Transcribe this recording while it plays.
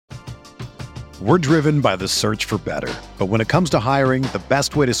We're driven by the search for better. But when it comes to hiring, the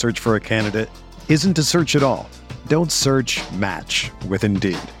best way to search for a candidate isn't to search at all. Don't search, match with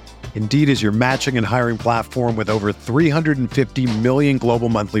Indeed. Indeed is your matching and hiring platform with over 350 million global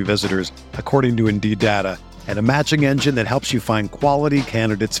monthly visitors, according to Indeed data, and a matching engine that helps you find quality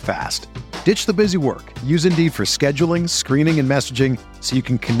candidates fast. Ditch the busy work. Use Indeed for scheduling, screening, and messaging so you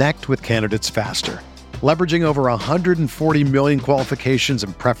can connect with candidates faster. Leveraging over 140 million qualifications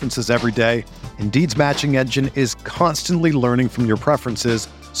and preferences every day, Indeed's matching engine is constantly learning from your preferences,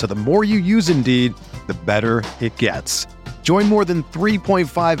 so the more you use Indeed, the better it gets. Join more than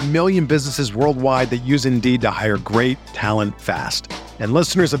 3.5 million businesses worldwide that use Indeed to hire great talent fast. And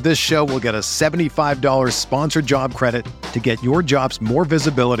listeners of this show will get a $75 sponsored job credit to get your jobs more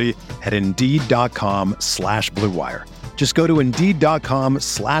visibility at Indeed.com/Blue Wire. Just go to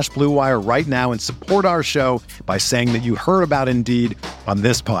Indeed.com/Blue Wire right now and support our show by saying that you heard about Indeed on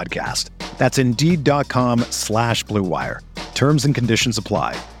this podcast. That's Indeed.com/Blue Wire. Terms and conditions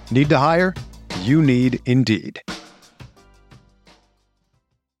apply. Need to hire? You need Indeed.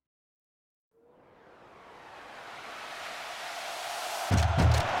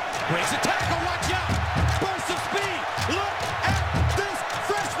 Breaks a tackle, watch out! Burst of speed! Look at this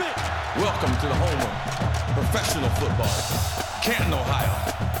freshman! Welcome to the home of professional football, Canton, Ohio.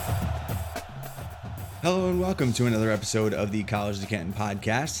 Hello and welcome to another episode of the College to Canton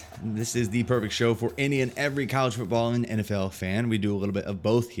podcast. This is the perfect show for any and every college football and NFL fan. We do a little bit of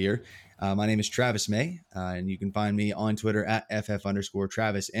both here. My name is Travis May, and you can find me on Twitter at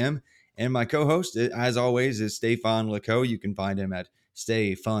FF_TravisM. And my co-host, as always, is Stefan Lako. You can find him at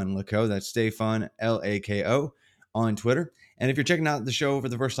Stay Fun Lako. That's Stay Fun Lako on Twitter. And if you're checking out the show for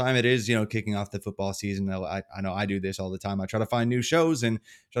the first time, it is, kicking off the football season. I know I do this all the time. I try to find new shows and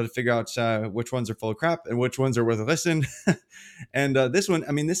try to figure out which ones are full of crap and which ones are worth a listen. And this one,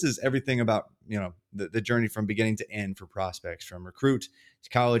 this is everything about, the journey from beginning to end for prospects, from recruit to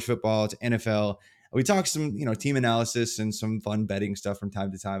college football to NFL. We talk some, team analysis and some fun betting stuff from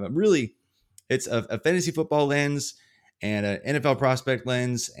time to time. But really, it's a fantasy football lens and an NFL prospect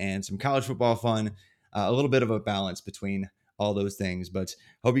lens and some college football fun, a little bit of a balance between all those things. But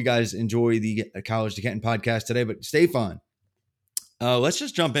hope you guys enjoy the College to Canton podcast today. But stay fun. Let's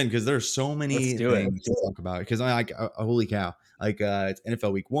just jump in because there's so many things to talk about. Because holy cow, it's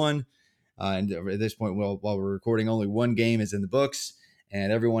NFL Week 1, and at this point, while we're recording, only one game is in the books,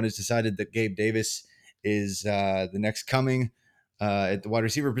 and everyone has decided that Gabe Davis is the next coming at the wide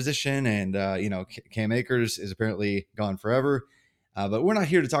receiver position, and Cam Akers is apparently gone forever. But we're not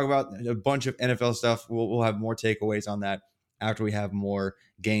here to talk about a bunch of NFL stuff. We'll have more takeaways on that after we have more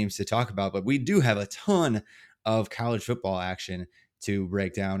games to talk about. But we do have a ton of college football action to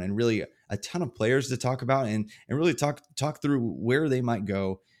break down, and really a ton of players to talk about, and really talk through where they might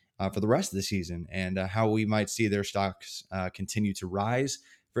go for the rest of the season, and how we might see their stocks continue to rise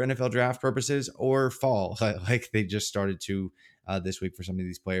for NFL draft purposes or fall like they just started to this week for some of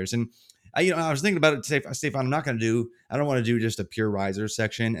these players. And I was thinking about it, Stefan. I don't want to do just a pure risers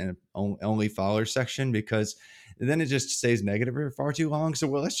section and only fallers section, because then it just stays negative for far too long. So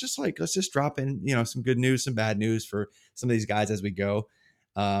let's just drop in, some good news, some bad news for some of these guys as we go.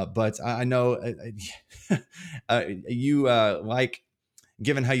 But I know you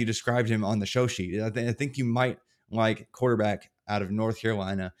given how you described him on the show sheet, I think you might like quarterback out of North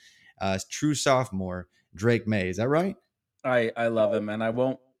Carolina, true sophomore Drake May. Is that right? I love him, and I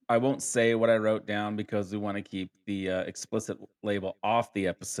won't say what I wrote down because we want to keep the explicit label off the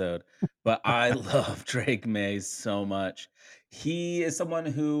episode. But I love Drake May so much. He is someone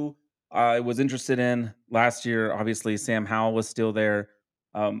who I was interested in last year. Obviously, Sam Howell was still there,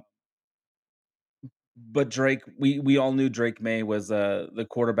 um, but Drake. We all knew Drake May was the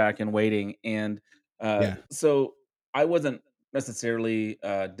quarterback in waiting, and Yeah. so I wasn't necessarily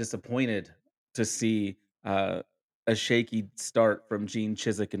disappointed to see. A shaky start from Gene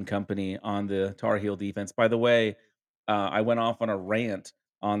Chizik and company on the Tar Heel defense. By the way, I went off on a rant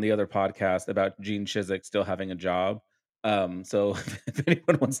on the other podcast about Gene Chizik still having a job. So if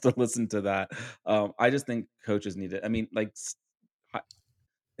anyone wants to listen to that, I just think coaches need it.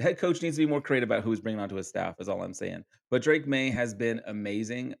 Head coach needs to be more creative about who's bringing onto his staff, is all I'm saying. But Drake May has been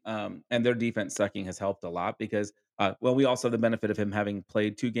amazing, and their defense sucking has helped a lot because, we also have the benefit of him having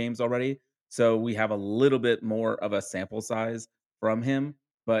played 2 games already, so we have a little bit more of a sample size from him.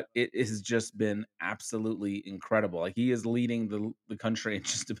 But it has just been absolutely incredible. Like, he is leading the country in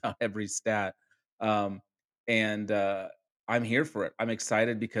just about every stat, um, and I'm here for it. I'm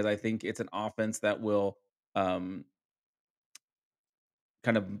excited because I think it's an offense that will um,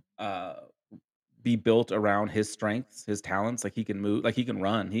 kind of be built around his strengths, his talents. Like he can move, like he can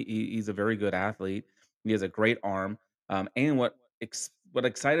run. He's a very good athlete. He has a great arm. And what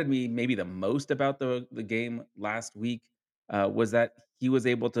excited me maybe the most about the game last week was that he was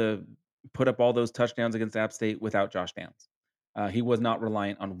able to put up all those touchdowns against App State without Josh Downs. He was not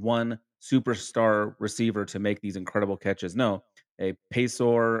reliant on one superstar receiver to make these incredible catches. No, a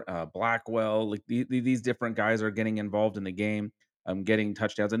Paysor, Blackwell, like these different guys are getting involved in the game, getting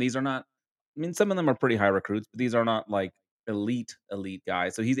touchdowns, and these are not. I mean, some of them are pretty high recruits, but these are not like elite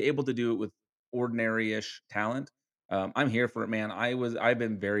guys. So he's able to do it with ordinary-ish talent. I'm here for it, man. I've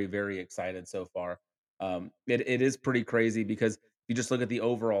been very excited so far. It is pretty crazy because if you just look at the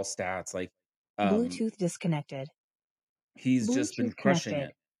overall stats, like um, Bluetooth disconnected. he's just been Bluetooth crushing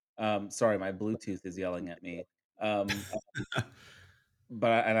connected. it. Sorry, my Bluetooth is yelling at me. Um,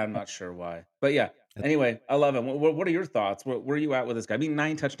 and I'm not sure why. But yeah. Anyway, I love him. What are your thoughts? Where are you at with this guy? I mean,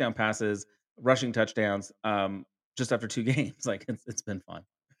 9 touchdown passes, rushing touchdowns, just after 2 games. Like it's been fun.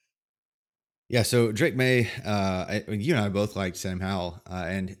 Yeah, so Drake May, you and I both liked Sam Howell,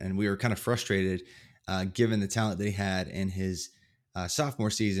 and we were kind of frustrated given the talent that he had in his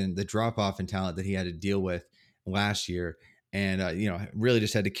sophomore season, the drop off in talent that he had to deal with last year, and really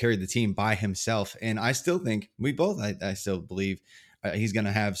just had to carry the team by himself. And I still think I still believe he's going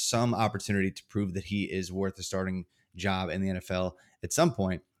to have some opportunity to prove that he is worth a starting job in the NFL at some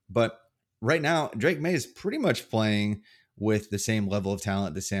point. But right now, Drake May is pretty much playing with the same level of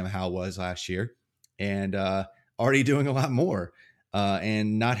talent that Sam Howell was last year, and already doing a lot more,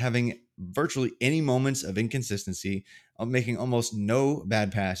 and not having virtually any moments of inconsistency, making almost no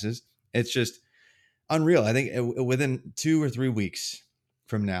bad passes. It's just unreal. I think within 2 or 3 weeks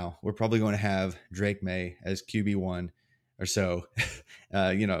from now, we're probably going to have Drake May as QB1 or so,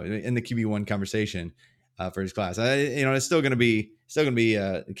 in the QB1 conversation for his class. It's still going to be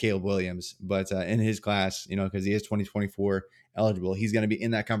Caleb Williams, but in his class, because he is 2024 eligible, he's going to be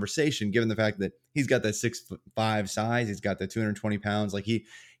in that conversation, given the fact that he's got that 6'5" size, he's got the 220 pounds. Like he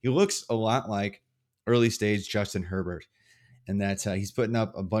looks a lot like early stage Justin Herbert, and that's he's putting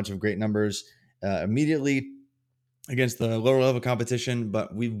up a bunch of great numbers immediately against the lower level competition,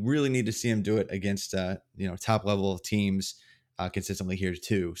 but we really need to see him do it against top level teams consistently here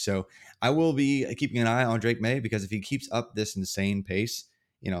too. So I will be keeping an eye on Drake May, because if he keeps up this insane pace,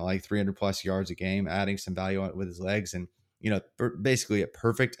 like 300 plus yards a game, adding some value with his legs, and basically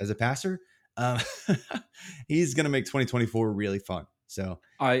perfect as a passer, um, he's going to make 2024 really fun. So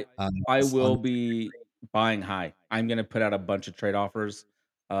I I it's on. will be buying high. I'm gonna put out a bunch of trade offers.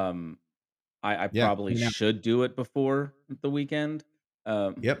 Um, I Yeah, probably should do it before the weekend.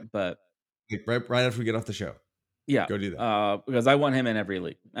 yep. But Like right after we get off the show, yeah, go do that. because I want him in every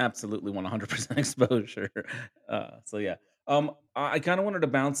league. Absolutely 100% exposure. So yeah. I kind of wanted to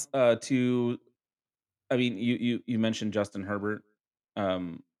bounce to. I mean, you mentioned Justin Herbert.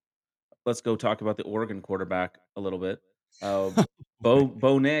 Um, let's go talk about the Oregon quarterback a little bit. Uh,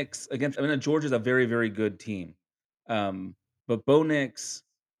 Bo Nix against. I mean, Georgia's a very good team, but Bo Nix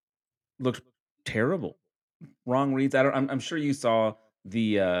looked terrible. Wrong reads. I don't. I'm sure you saw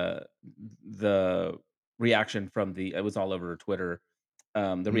the reaction from the. It was all over Twitter. The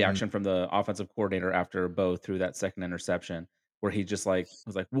Mhm. reaction from the offensive coordinator after Bo threw that second interception, where he just like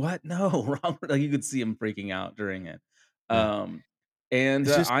was like, "What? No, wrong." Like you could see him freaking out during it. Yeah. Um, and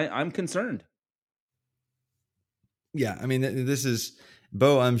It's just, I'm concerned. yeah. I mean, this is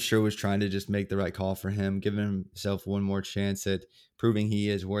Bo, I'm sure, was trying to just make the right call for him, giving himself one more chance at proving he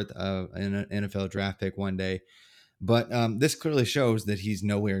is worth an NFL draft pick one day. But this clearly shows that he's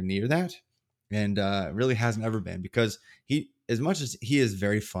nowhere near that, and really hasn't ever been, because as much as he is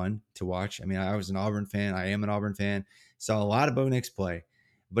very fun to watch. I mean, I was an Auburn fan. I am an Auburn fan. Saw a lot of Bo Nix play,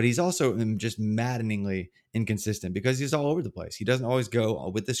 but he's also just maddeningly inconsistent because he's all over the place. He doesn't always go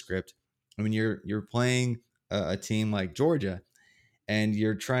with the script. I mean, you're playing a team like Georgia, and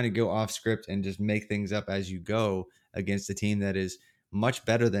you're trying to go off script and just make things up as you go against a team that is much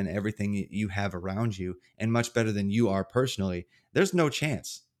better than everything you have around you, and much better than you are personally. There's no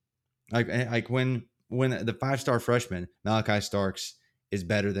chance. Like when the 5-star freshman Malachi Starks is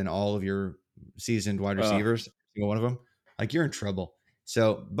better than all of your seasoned wide Uh, receivers, single one of them, like, you're in trouble.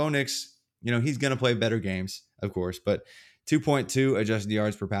 So Bo Nix, he's going to play better games, of course, but 2.2 adjusted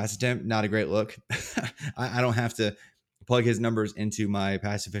yards per pass attempt, not a great look. I don't have to plug his numbers into my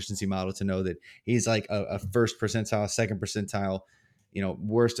pass efficiency model to know that he's like a first percentile, second percentile,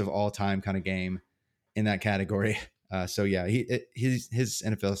 worst of all time kind of game in that category. So yeah, his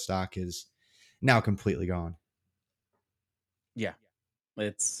NFL stock is now completely gone. yeah,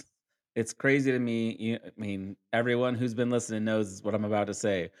 it's. It's crazy to me. I mean, everyone who's been listening knows what I'm about to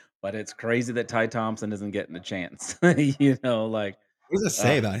say, but it's crazy that Ty Thompson isn't getting a chance. Like, What does that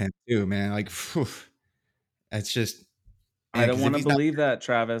say uh, about him too, man? Like, phew, it's just, I man, don't because if want to he's not, believe that,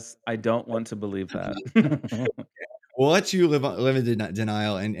 Travis. I don't want to believe that. we'll let you live in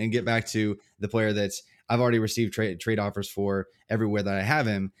denial and get back to the player that's I've already received trade offers for everywhere that I have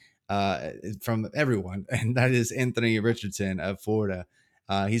him from everyone, and that is Anthony Richardson of Florida.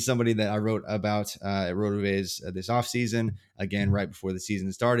 He's somebody that I wrote about at RotoViz this offseason, again, right before the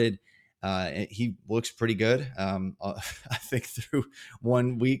season started. He looks pretty good. I think through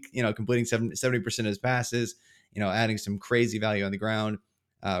 1 week, completing 70% of his passes, adding some crazy value on the ground.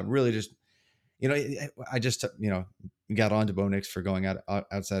 Really just I just got on to Bo Nix for going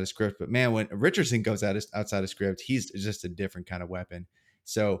outside of script, but man, when Richardson goes outside of script, he's just a different kind of weapon.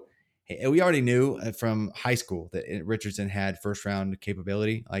 So we already knew from high school that Richardson had first round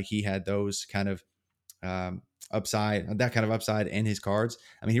capability, like he had those kind of that kind of upside in his cards.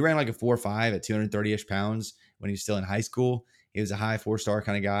 I mean, he ran like a 4.5 at 230ish pounds when he was still in high school. He was a high 4-star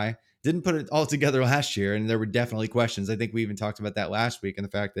kind of guy. Didn't put it all together last year, and there were definitely questions. I think we even talked about that last week, and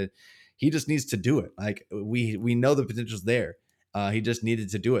the fact that he just needs to do it. Like we know the potential's there. He just needed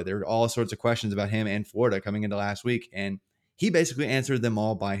to do it. There were all sorts of questions about him and Florida coming into last week, and he basically answered them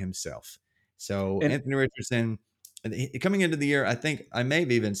all by himself. So And Anthony Richardson, coming into the year, I think I may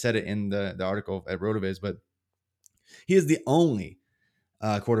have even said it in the article at RotoViz, but he is the only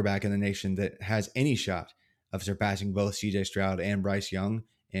quarterback in the nation that has any shot of surpassing both CJ Stroud and Bryce Young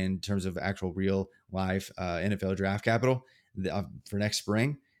in terms of actual real live NFL draft capital for next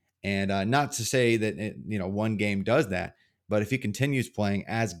spring. And not to say that one game does that, but if he continues playing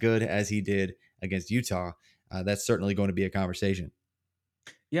as good as he did against Utah, that's certainly going to be a conversation.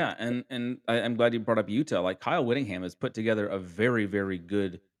 yeah, and I'm glad you brought up Utah. Like Kyle Whittingham has put together a very, very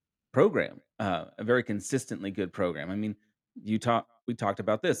good program, a very consistently good program. I mean, Utah. We talked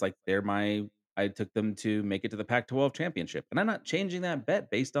about this. Like they're my. I took them to make it to the Pac-12 championship, and I'm not changing that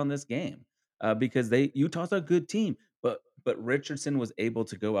bet based on this game because Utah's a good team. But Richardson was able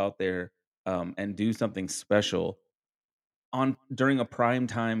to go out there and do something special on during a prime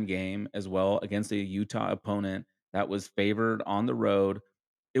time game as well against a Utah opponent that was favored on the road.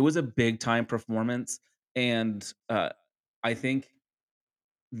 It was a big time performance, and I think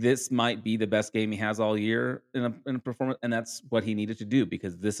this might be the best game he has all year in a performance, and that's what he needed to do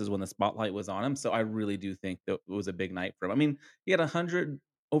because this is when the spotlight was on him. So I really do think that it was a big night for him. I mean, he had 100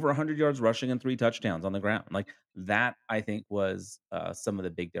 yards rushing and 3 touchdowns on the ground. Like that, I think was some of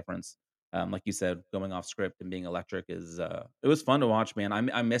the big difference. Like you said, going off script and being electric is it was fun to watch, man.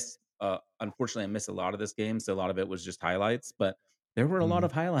 I miss unfortunately I missed a lot of this game, so a lot of it was just highlights, but there were a lot Mhm.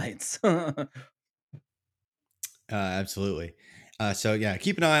 of highlights. Absolutely. So yeah,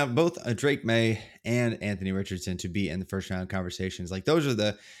 keep an eye on both Drake May and Anthony Richardson to be in the first round conversations. Like those are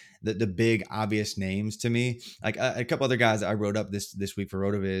the big obvious names to me. Like a couple other guys I wrote up this week for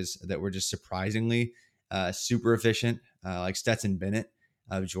RotoViz that were just surprisingly super efficient, like Stetson Bennett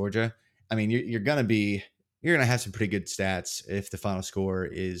of Georgia. I mean, you're gonna have some pretty good stats if the final score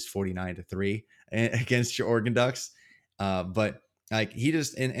is 49-3 against your Oregon Ducks. But like he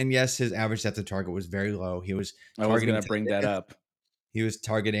just and yes, his average depth of target was very low. He was I was targeting gonna tight bring that ends. up. He was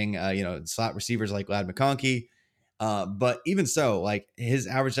targeting slot receivers like Lad McConkey. But even so, like his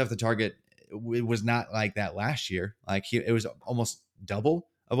average depth of target was not like that last year. Like it was almost double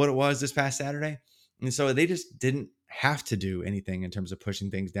of what it was this past Saturday. And so they just didn't have to do anything in terms of pushing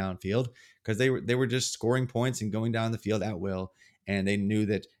things downfield because they were just scoring points and going down the field at will. And they knew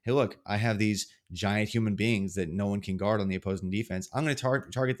that, hey, look, I have these giant human beings that no one can guard on the opposing defense. I'm going to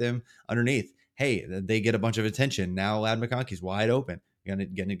target them underneath. Hey, they get a bunch of attention. Now Lad McConkey's wide open. Gonna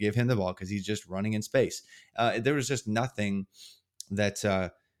give him the ball because he's just running in space. There was just nothing that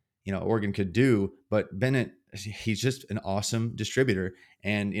Oregon could do, but Bennett, he's just an awesome distributor,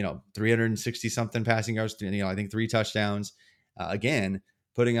 and 360 something passing yards. I think 3 touchdowns. Again,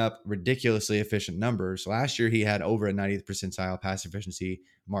 putting up ridiculously efficient numbers. Last year he had over a 90th percentile pass efficiency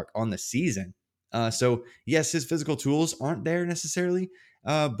mark on the season. So yes, his physical tools aren't there necessarily,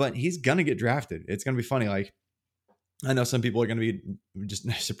 but he's gonna get drafted. It's gonna be funny, like. I know some people are going to be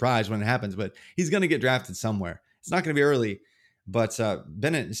just surprised when it happens, but he's going to get drafted somewhere. It's not going to be early, but Stetson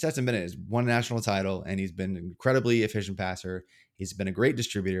Bennett has won a national title, and he's been an incredibly efficient passer. He's been a great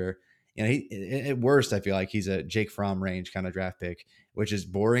distributor. At worst, I feel like he's a Jake Fromm range kind of draft pick, which is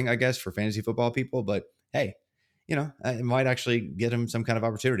boring, I guess, for fantasy football people. But hey, it might actually get him some kind of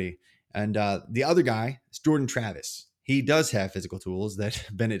opportunity. And the other guy is Jordan Travis. He does have physical tools that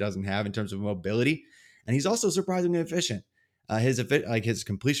Bennett doesn't have in terms of mobility, and he's also surprisingly efficient. his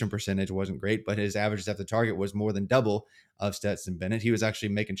completion percentage wasn't great, but his averages after target was more than double of Stetson Bennett. He was actually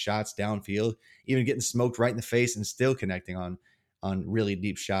making shots downfield, even getting smoked right in the face and still connecting on really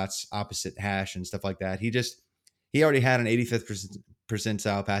deep shots opposite hash and stuff like that. He already had an 85th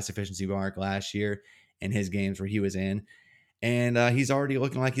percentile pass efficiency mark last year in his games where he was in, and he's already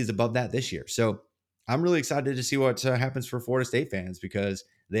looking like he's above that this year. So I'm really excited to see what happens for Florida State fans because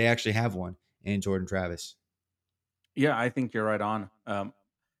they actually have one in Jordan Travis. Yeah, I think you're right on.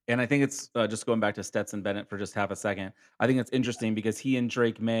 And I think it's just going back to Stetson Bennett for just half a second. I think it's interesting because he and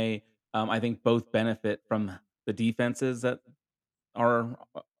Drake May, I think both benefit from the defenses that are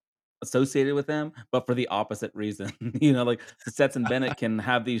associated with them, but for the opposite reason. Like Stetson Bennett can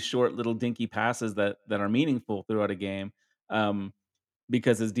have these short little dinky passes that are meaningful throughout a game. Um,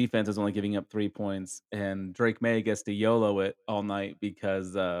 because his defense is only giving up 3 points, and Drake May gets to YOLO it all night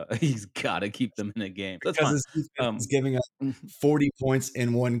because, he's gotta keep them in a game. That's Because fine. his defense is Um giving up 40 points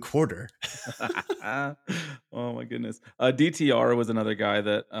in one quarter. Oh my goodness. DTR was another guy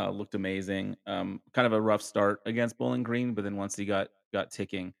that, looked amazing. Kind of a rough start against Bowling Green, but then once he got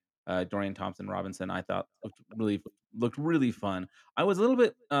ticking, Dorian Thompson Robinson, I thought looked really fun. I was a little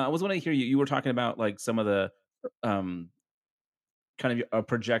bit, I was wanna hear you were talking about, like, some of the, um kind of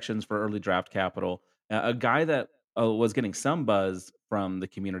projections for early draft capital. A guy that was getting some buzz from the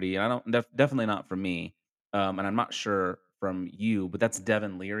community, and I don't definitely not from me, and I'm not sure from you, but that's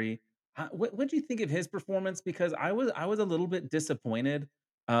Devin Leary. What do you think of his performance? Because I was a little bit disappointed.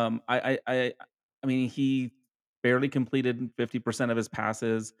 I mean, he barely completed 50% of his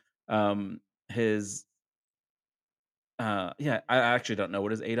passes. His Yeah, I actually don't know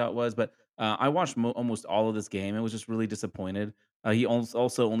what his ADOT was, but, I watched almost all of this game and was just really disappointed. He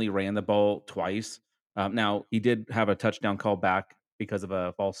also only ran the ball twice. Now he did have a touchdown call back because of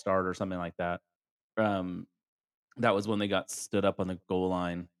a false start or something like that. Um, that was when they got stood up on the goal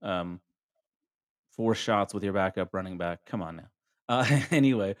line. 4 shots with your backup running back. Come on now.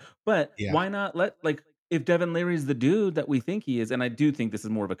 Anyway, but Yeah. why not if Devin Leary's the dude that we think he is, and I do think this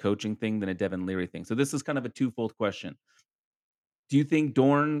is more of a coaching thing than a Devin Leary thing. So this is kind of a twofold question. Do you think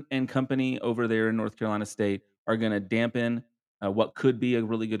Dorn and company over there in North Carolina State are gonna dampen, what could be a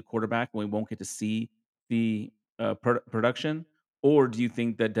really good quarterback, and we won't get to see the, production? Or do you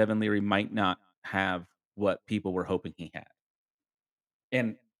think that Devin Leary might not have what people were hoping he had?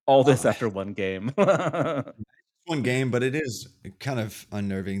 And all this Uh, after 1 game. One game, but it is kind of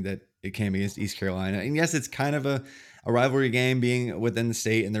unnerving that it came against East Carolina. And yes, it's kind of a rivalry game being within the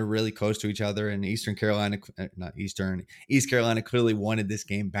state and they're really close to each other. And Eastern Carolina, not Eastern, East Carolina clearly wanted this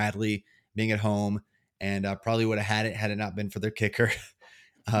game badly being at home and probably would have had it not been for their kicker.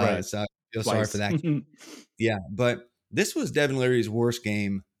 Right. So I feel sorry for Twice. that. Yeah, but this was Devin Leary's worst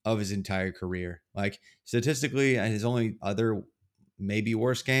game of his entire career. Like statistically, his only other maybe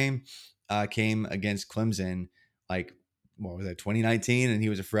worst game came against Clemson. Like what was that 2019, and he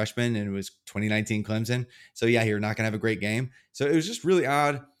was a freshman, and it was 2019 Clemson. So yeah, you're not gonna have a great game. So it was just really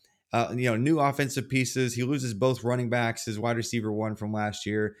odd. New offensive pieces. He loses both running backs. His wide receiver one from last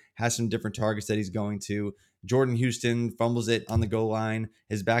year has some different targets that he's going to. Jordan Houston fumbles it on the goal line.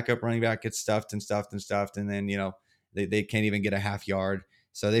 His backup running back gets stuffed and stuffed and stuffed. And then, they can't even get a half yard.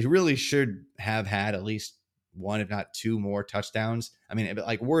 So they really should have had at least one, if not two more touchdowns. I mean,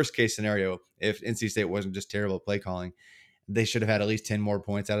 like worst case scenario, if NC State wasn't just terrible at play calling, they should have had at least 10 more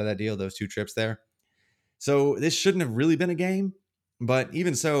points out of that deal, those two trips there. So this shouldn't have really been a game. But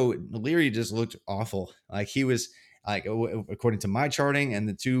even so, Leary just looked awful. Like he was like, according to my charting and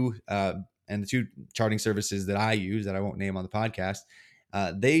the two charting services that I use that I won't name on the podcast,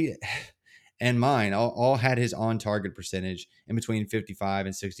 they and mine all had his on target percentage in between 55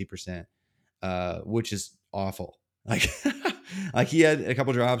 and 60%, which is awful. Like, like he had a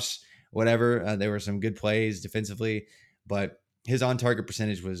couple drops, whatever. There were some good plays defensively, but his on target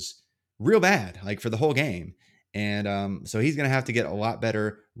percentage was real bad, like for the whole game. And so he's going to have to get a lot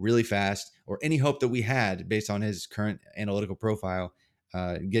better really fast, or any hope that we had based on his current analytical profile,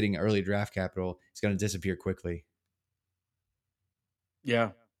 getting early draft capital is going to disappear quickly.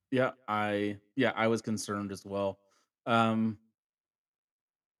 Yeah. I was concerned as well. Um,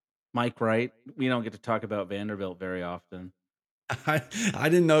 Mike Wright, we don't get to talk about Vanderbilt very often. I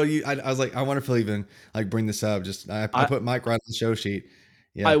didn't know you. I was like, I wonder if he'll even like bring this up. Just I I put Mike right on the show sheet.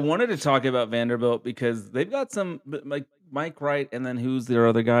 I Yeah, wanted to talk about Vanderbilt because they've got like Mike Wright, and then who's their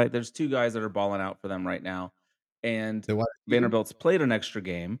other guy? There's 2 guys that are balling out for them right now, and the wide receiver. Vanderbilt's played an extra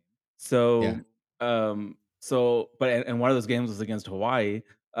game. Yeah, But and one of those games was against Hawaii.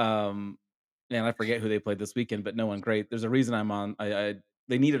 Um, and I forget who they played this weekend, but no one great. There's a reason I'm on.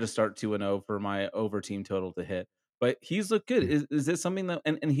 They needed to start 2-0 for my over team total to hit. but he's looked good. Is this something that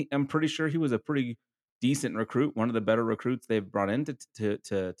I'm pretty sure he was a pretty decent recruit, one of the better recruits they've brought into to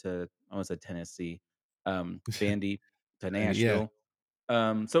I want to say Tennessee, Vandy to And yeah,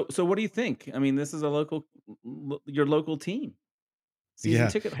 Nashville. So what do you think? I mean, this is a your local team, season yeah.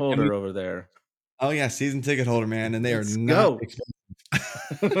 ticket And we holder over there. oh yeah, season ticket holder, man, and they are Let's not go. expensive.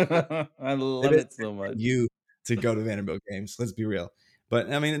 I It love is it so much. you to go to Vanderbilt games. Let's be real.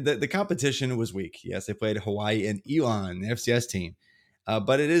 But I mean, the competition was weak. Yes, they played Hawaii and Elon, the FCS team.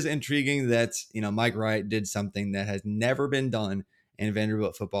 But it is intriguing that Mike Wright did something that has never been done in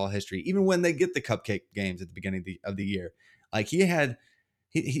Vanderbilt football history. Even when they get the cupcake games at the beginning of the year, like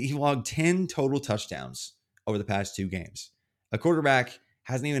he logged 10 total touchdowns over the past 2 games. A quarterback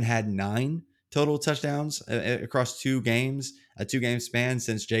hasn't even had 9 total touchdowns across 2 games, a 2-game span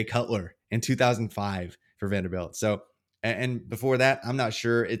since Jay Cutler in 2005 for Vanderbilt. So, and before that, I'm not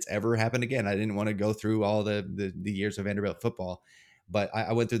sure it's ever happened again. I didn't want to go through all the years of Vanderbilt football, but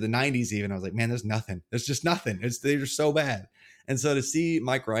I went through the 90s even. I was like, man, there's nothing. There's just nothing. They're so bad. And so to see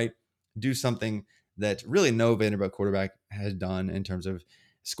Mike Wright do something that really no Vanderbilt quarterback has done in terms of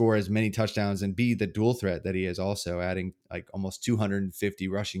score as many touchdowns and be the dual threat that he is, also adding like almost 250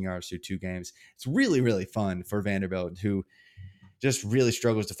 rushing yards through 2 games. It's really, really fun for Vanderbilt, who just really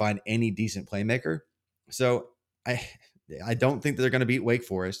struggles to find any decent playmaker. So I don't think that they're going to beat Wake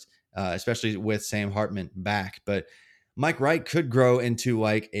Forest, especially with Sam Hartman back. But Mike Wright could grow into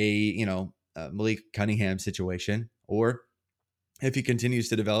like a Malik Cunningham situation, or if he continues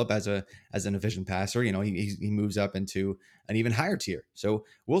to develop as an efficient passer, he moves up into an even higher tier. So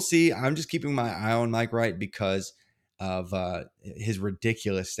we'll see. I'm just keeping my eye on Mike Wright because of his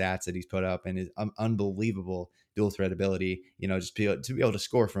ridiculous stats that he's put up and his unbelievable dual threat ability. Just to be able to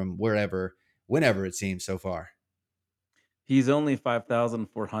score from wherever, whenever it seems so far. He's only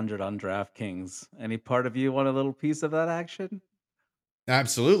 5,400 on DraftKings. Any part of you want a little piece of that action?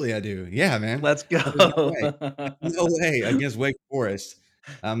 Absolutely, I do. Yeah, man. Let's There's no go. way. No way against Wake Forest.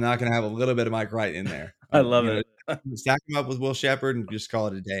 I'm not going to have a little bit of Mike Wright in there. I love it. Stack him up with Will Shepherd and just call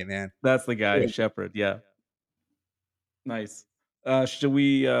it a day, man. That's the guy, Yeah. Shepherd. Yeah. Nice. Should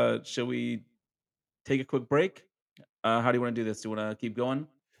we take a quick break? How do you want to do this? Do you want to keep going?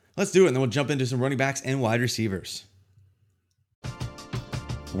 Let's do it, and then we'll jump into some running backs and wide receivers.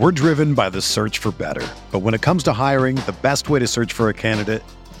 We're driven by the search for better. But when it comes to hiring, the best way to search for a candidate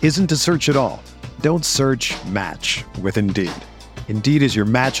isn't to search at all. Don't search, match with Indeed. Indeed is your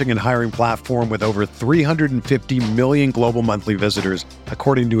matching and hiring platform with over 350 million global monthly visitors,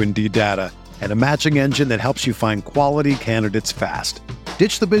 according to Indeed data, and a matching engine that helps you find quality candidates fast.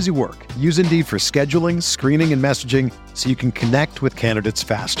 Ditch the busy work. Use Indeed for scheduling, screening, and messaging so you can connect with candidates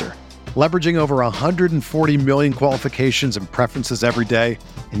faster. Leveraging over 140 million qualifications and preferences every day,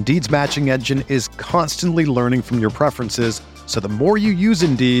 Indeed's matching engine is constantly learning from your preferences, so the more you use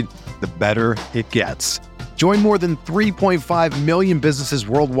Indeed, the better it gets. Join more than 3.5 million businesses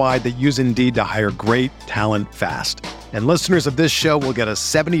worldwide that use Indeed to hire great talent fast. And listeners of this show will get a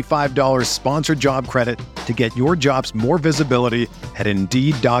 $75 sponsored job credit to get your jobs more visibility at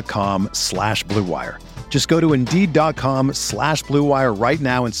Indeed.com/Blue Wire. Just go to Indeed.com/Blue Wire right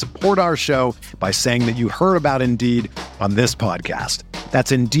now and support our show by saying that you heard about Indeed on this podcast.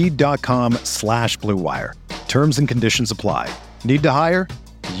 That's Indeed.com/Blue Wire. Terms and conditions apply. Need to hire?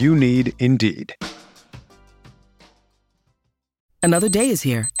 You need Indeed. Another day is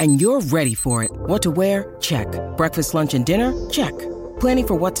here, and you're ready for it. What to wear? Check. Breakfast, lunch, and dinner? Check. Planning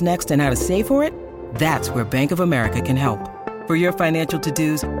for what's next and how to save for it? That's where Bank of America can help. For your financial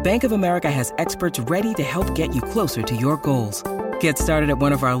to-dos, Bank of America has experts ready to help get you closer to your goals. Get started at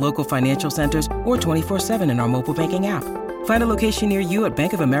one of our local financial centers or 24/7 in our mobile banking app. Find a location near you at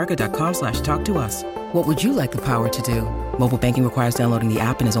bankofamerica.com/talktous. What would you like the power to do? Mobile banking requires downloading the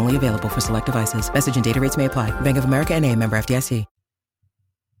app and is only available for select devices. Message and data rates may apply. Bank of America NA, member FDIC.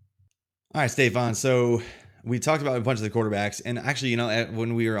 All right, Stefan. So we talked about a bunch of the quarterbacks, and actually,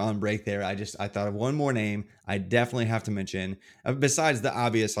 when we were on break there, I thought of one more name I definitely have to mention. Besides the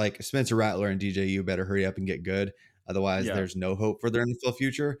obvious, like Spencer Rattler and DJU better hurry up and get good. Otherwise, Yeah. there's no hope for their NFL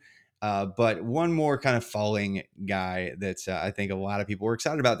future. But one more kind of falling guy that I think a lot of people were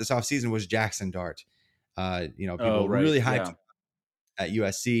excited about this offseason was Jackson Dart. People Oh, right. really hyped Yeah. at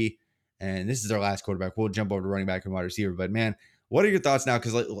USC, and this is their last quarterback. We'll jump over to running back and wide receiver. But man, what are your thoughts now?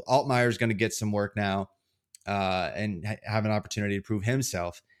 Because Altmaier is going to get some work now and have an opportunity to prove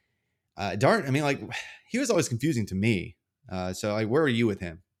himself. Dart, I mean, like he was always confusing to me. So like, where are you with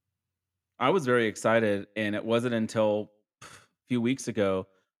him? I was very excited, and it wasn't until a few weeks ago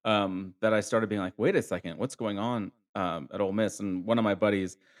that I started being like, "Wait a second, what's going on at Ole Miss?" And one of my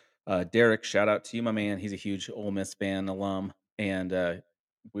buddies Derek, shout out to you, my man. He's a huge Ole Miss fan, alum, and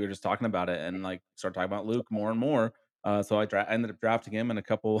we were just talking about it, and like started talking about Luke more and more. So I ended up drafting him in a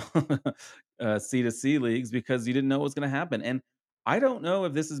couple C to C leagues because you didn't know what was going to happen. And I don't know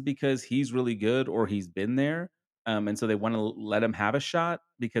if this is because he's really good or he's been there, and so they want to let him have a shot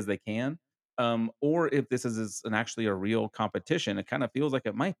because they can, or if this is an actually a real competition. It kind of feels like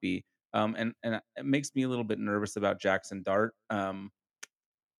it might be, and it makes me a little bit nervous about Jackson Dart.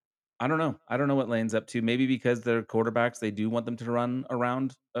 I don't know. I don't know what Lane's up to. Maybe because they're quarterbacks, they do want them to run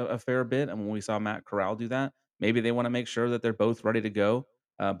around a fair bit. And when we saw Matt Corral do that, maybe they want to make sure that they're both ready to go,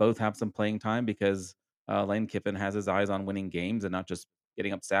 both have some playing time because Lane Kiffin has his eyes on winning games and not just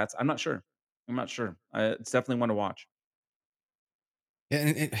getting up stats. I'm not sure. I'm not sure. It's definitely one to watch.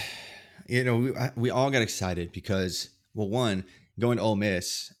 And we all got excited because, well, one, going to Ole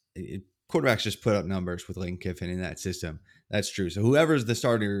Miss, quarterbacks just put up numbers with Lane Kiffin in that system. That's true. So whoever's the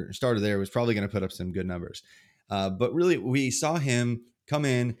starter there was probably going to put up some good numbers. But really, we saw him come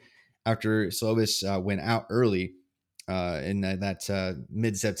in after Slovis went out early in that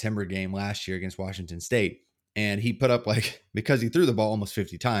mid-September game last year against Washington State. And he put up, like, because he threw the ball almost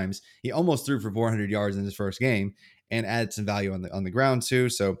 50 times, he almost threw for 400 yards in his first game and added some value on the ground too.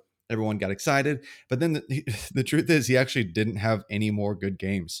 So everyone got excited. But then the truth is he actually didn't have any more good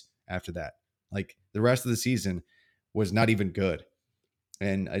games after that. Like, the rest of the season was not even good.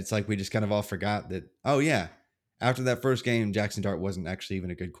 And it's like we just kind of all forgot that, oh yeah, after that first game, Jackson Dart wasn't actually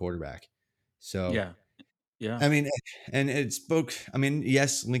even a good quarterback. So Yeah. Yeah. I mean, and it spoke. I mean,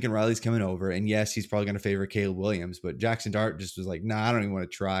 yes, Lincoln Riley's coming over, and yes, he's probably going to favor Caleb Williams, but Jackson Dart just was like, nah, I don't even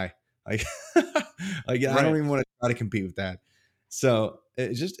want to try. Like, like I don't Right. even want to try to compete with that. So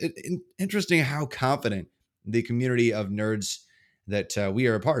it's just interesting how confident the community of nerds that we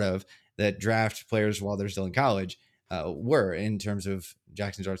are a part of that draft players while they're still in college were in terms of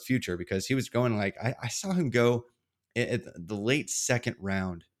Jackson Dart's future, because he was going like I saw him go at the late second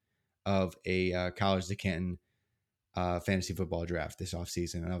round of a College to Canton fantasy football draft this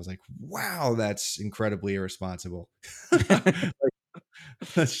offseason. And I was like, wow, that's incredibly irresponsible. Like,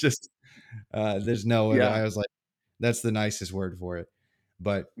 that's just, there's no other. Yeah. I was like, that's the nicest word for it.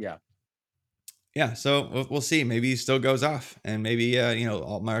 But Yeah. yeah, so we'll see. Maybe he still goes off, and maybe,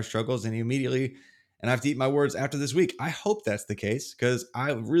 Altmaier struggles and he immediately, and I have to eat my words after this week. I hope that's the case because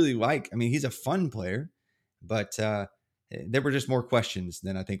I really I mean, he's a fun player, but there were just more questions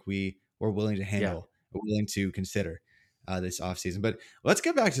than I think we were willing to Yeah. handle, or willing to consider this offseason. But let's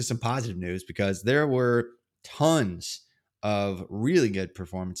get back to some positive news because there were tons of really good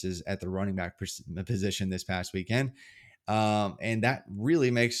performances at the running back position this past weekend. And that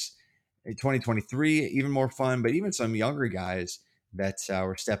really makes 2023 even more fun, but even some younger guys that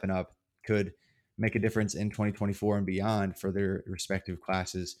were stepping up could make a difference in 2024 and beyond for their respective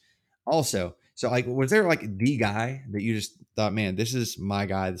classes also. So, like, was there like the guy that you just thought, man, this is my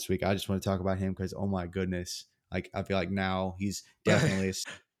guy this week, I just want to talk about him because, oh my goodness, like, I feel like now he's definitely an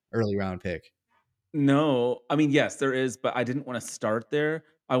early round pick? No, I mean, yes, there is, but I didn't wanna start there.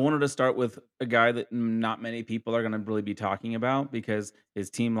 I wanted to start with a guy that not many people are gonna really be talking about because his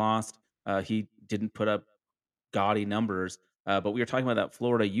team lost. He didn't put up gaudy numbers, but we were talking about that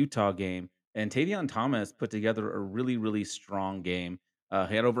Florida-Utah game, and Tavion Thomas put together a really, really strong game.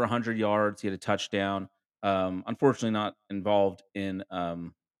 He had over 100 yards, he had a touchdown, unfortunately not involved in,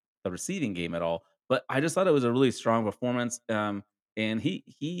 the receiving game at all, but I just thought it was a really strong performance, and he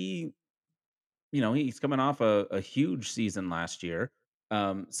he's coming off a huge season last year.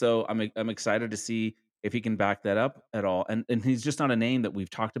 So I'm excited to see if he can back that up at all. And he's just not a name that we've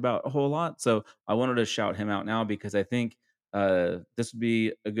talked about a whole lot. So I wanted to shout him out now because I think this would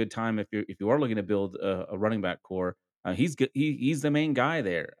be a good time if you are looking to build a running back core. He's good. He's the main guy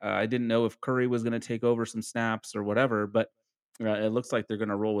there. I didn't know if Curry was going to take over some snaps or whatever, but it looks like they're going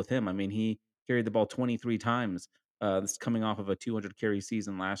to roll with him. I mean, he carried the ball 23 times. This is coming off of a 200 carry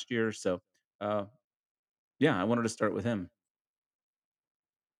season last year, so uh, yeah, I wanted to start with him.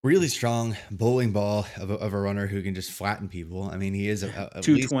 Really strong bowling ball of a runner who can just flatten people. I mean, he is at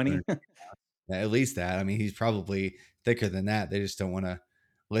least 220. at least that. I mean, he's probably thicker than that. They just don't want to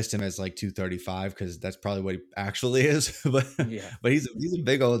list him as like 235 because that's probably what he actually is. but Yeah. but he's a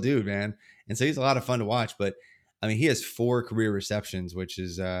big old dude, man. And so he's a lot of fun to watch. But I mean, he has 4 career receptions, which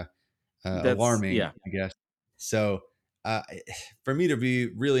is That's alarming, yeah. I guess. So uh, for me to be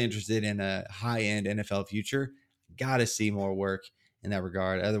really interested in a high end NFL future, got to see more work in that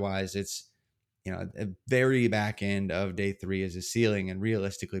regard. Otherwise, it's a very back end of day 3 is a ceiling, and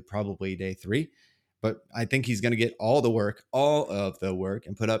realistically, probably day 3. but I think he's going to get all of the work,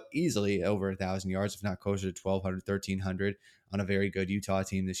 and put up easily over 1,000 yards, if not closer to 1,200, 1,300 on a very good Utah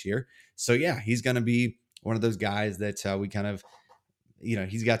team this year. So yeah, he's going to be one of those guys that we kind of,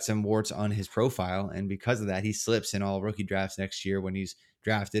 he's got some warts on his profile. And because of that, he slips in all rookie drafts next year when he's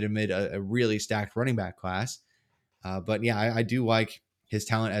drafted amid a really stacked running back class. But yeah, I do like his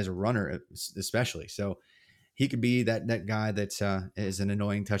talent as a runner, especially. So he could be that guy that is an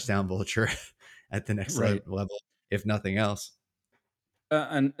annoying touchdown vulture at the next level, if nothing else.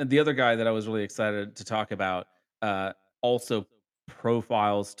 And the other guy that I was really excited to talk about, also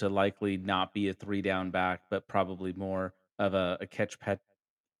profiles to likely not be a 3 down back, but probably more of a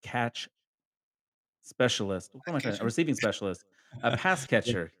catch specialist. What am I trying to A Catcher. receiving specialist. A pass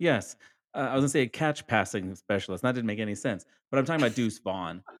catcher, yes. I was gonna say a catch passing specialist. That didn't make any sense, but I'm talking about Deuce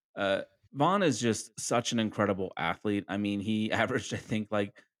Vaughn. Uh, Vaughn is just such an incredible athlete. I mean, he averaged, I think,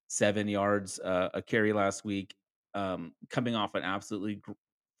 like 7 yards a carry last week, coming off an absolutely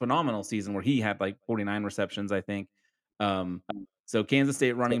phenomenal season where he had like 49 receptions, I think. Um, so Kansas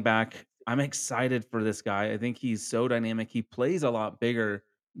State running back, I'm excited for this guy. I think he's so dynamic. He plays a lot bigger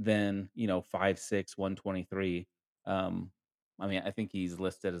than 5'6", 123. I mean, I think he's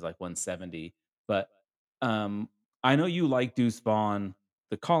listed as like 170. But um, I know you like Deuce Vaughn,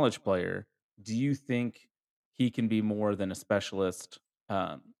 the college player. Do you think he can be more than a specialist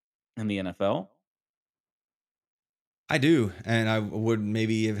um, in the NFL? I do, and I would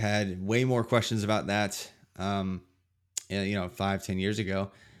maybe have had way more questions about that, 5, 10 years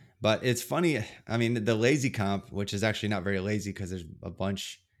ago. But it's funny. I mean, the lazy comp, which is actually not very lazy because there's a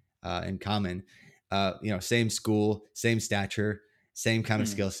bunch in common. Same school, same stature, same kind of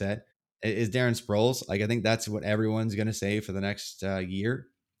Hmm. skill set. Is Darren Sproles? Like, I think that's what everyone's going to say for the next year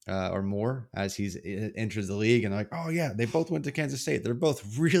or more as he's enters the league, and like, oh yeah, they both went to Kansas State. They're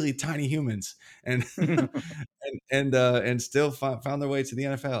both really tiny humans, and and still found their way to the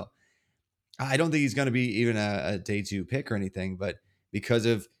NFL. I don't think he's going to be even a day 2 pick or anything, but because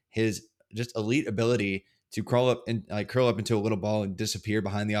of his just elite ability to crawl up and like curl up into a little ball and disappear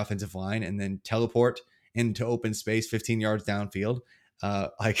behind the offensive line and then teleport into open space 15 yards downfield,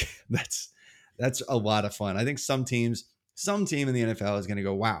 like that's a lot of fun. I think some team in the NFL is going to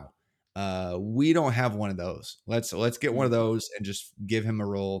go, wow, we don't have one of those. Let's get one of those and just give him a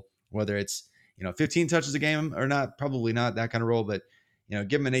role, whether it's 15 touches a game or not. Probably not that kind of role, but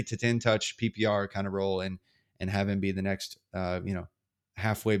give him an 8 to 10 touch PPR kind of role and have him be the next,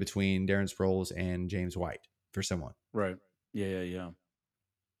 halfway between Darren Sproles and James White for someone. Right. Yeah.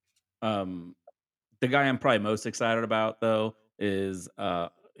 Um, the guy I'm probably most excited about though is I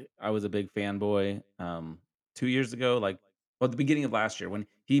was a big fanboy 2 years ago, at the beginning of last year when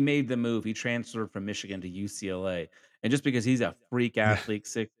he made the move. He transferred from Michigan to UCLA, and just because he's a freak Yeah. athlete,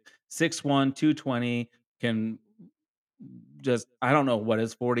 6'1", 220, can just I don't know what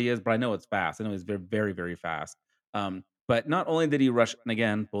his 40 is, but I know it's fast. I know he's very, very, very fast. But not only did he rush, and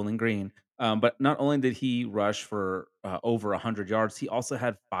again, Bowling Green, but not only did he rush for over 100 yards, he also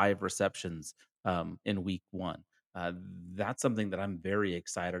had 5 receptions in week 1. Uh, that's something that I'm very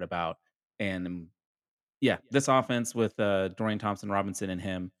excited about. And yeah, this offense with Dorian Thompson Robinson and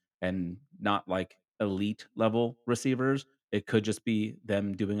him, and not like elite level receivers, it could just be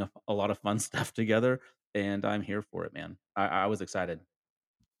them doing a lot of fun stuff together. And I'm here for it, man. I was excited.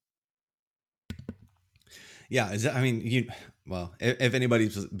 Yeah. I mean, if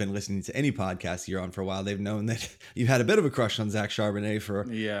anybody's been listening to any podcast you're on for a while, they've known that you had a bit of a crush on Zach Charbonnet for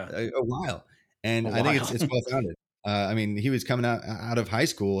Yeah, a while. And a I think while. it's well founded. I mean, he was coming out of high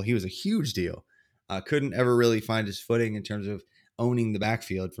school. He was a huge deal. Couldn't ever really find his footing in terms of owning the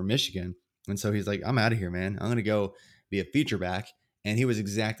backfield for Michigan. And so he's like, I'm out of here, man. I'm going to go be a feature back. And he was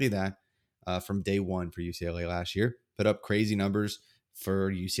exactly that from day one for UCLA last year. Put up crazy numbers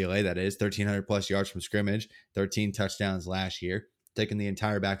for UCLA, that is 1,300 plus yards from scrimmage, 13 touchdowns last year, taking the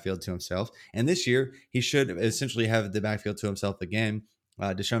entire backfield to himself. And this year, he should essentially have the backfield to himself again.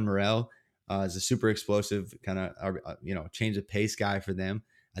 Deshaun Morrell is a super explosive kind of, change of pace guy for them.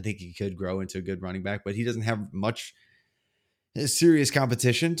 I think he could grow into a good running back, but he doesn't have much serious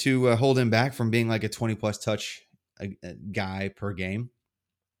competition to hold him back from being like a 20 plus touch guy per game.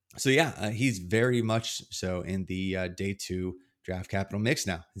 So yeah, he's very much so in the day 2 draft capital mix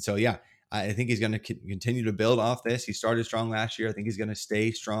now. And so yeah, I think he's going to continue to build off this. He started strong last year. I think he's going to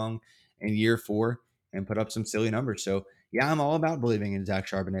stay strong in year 4 and put up some silly numbers. So yeah, I'm all about believing in Zach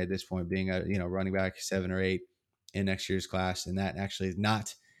Charbonnet at this point, being a running back 7 or 8 in next year's class, and that actually is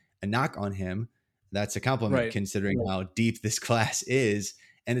not a knock on him. That's a compliment Right. considering how deep this class is,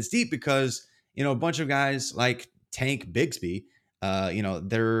 and it's deep because a bunch of guys like Tank Bigsby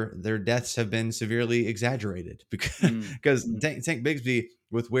their deaths have been severely exaggerated Mm, because mm. Tank Bigsby,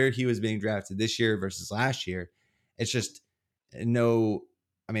 with where he was being drafted this year versus last year, it's just no.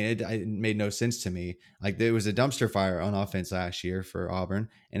 I mean, it made no sense to me. Like, there was a dumpster fire on offense last year for Auburn,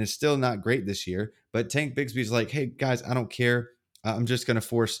 and it's still not great this year. But Tank Bigsby's like, hey guys, I don't care. I'm just going to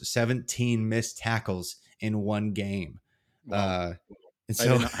force 17 missed tackles in one game. Wow. Uh, and I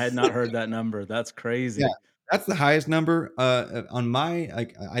so didn't I had not heard that number. That's yeah, crazy. that's the highest number. On my,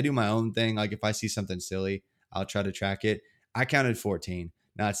 like, I do my own thing. Like, if I see something silly, I'll try to track it. I counted 14,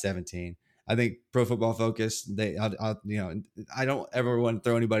 not 17. I think Pro Football Focus, I don't ever want to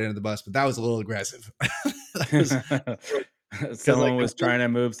throw anybody under the bus, but that was a little aggressive. That was because, like, Someone was trying to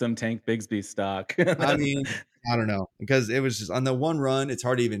move some Tank Bigsby stock. I That's mean, I don't know, because it was just on the one run. It's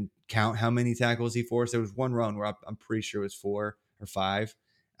hard to even count how many tackles he forced. There was one run where I'm pretty sure it was 4 or 5.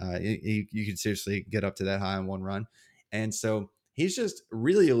 You could seriously get up to that high on one run, and so he's just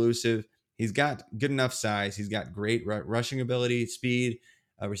really elusive. He's got good enough size. He's got great rushing ability, speed,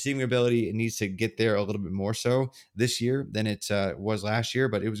 receiving ability. It needs to get there a little bit more so this year than it was last year,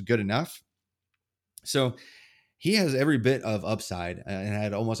 but it was good enough. So he has every bit of upside and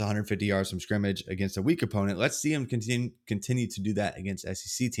had almost 150 yards from scrimmage against a weak opponent. Let's see him continue to do that against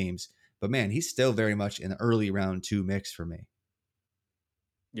SEC teams. But man, he's still very much in the early round 2 mix for me.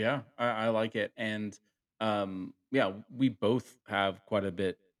 Yeah, I like it. And yeah, we both have quite a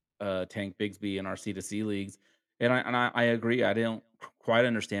bit Tank Bigsby in our C2C leagues. And I agree. I don't quite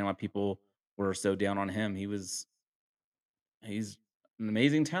understand why people were so down on him. He's an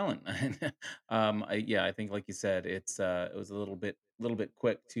amazing talent. Yeah, I think like you said, it was a little bit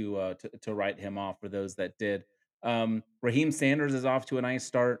quick to write him off for those that did. Raheem Sanders is off to a nice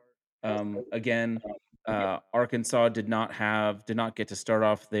start. Again, Arkansas did not get to start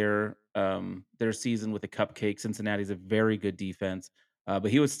off their season with a cupcake. Cincinnati's a very good defense,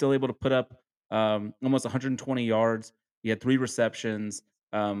 but he was still able to put up almost 120 yards. He had 3 receptions.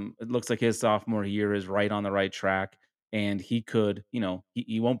 It looks like his sophomore year is right on the right track, and he could,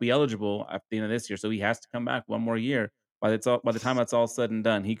 he won't be eligible at the end of this year, so he has to come back one more year. By the time that's all said and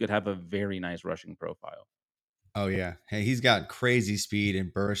done, he could have a very nice rushing profile. Oh yeah. Hey, he's got crazy speed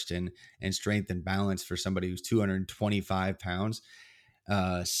and burst and strength and balance for somebody who's 225 pounds.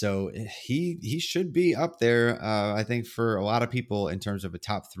 So he should be up there. I think for a lot of people in terms of a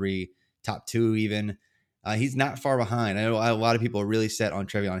top 3, top 2 even. He's not far behind. I know a lot of people are really set on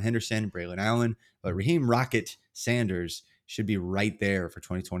Trevion Henderson, Braylon Allen, but Raheem Rocket Sanders should be right there for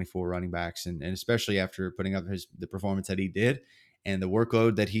 2024 running backs, and especially after putting up the performance that he did and the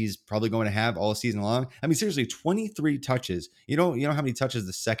workload that he's probably going to have all season long. I mean, seriously, 23 touches. You know how many touches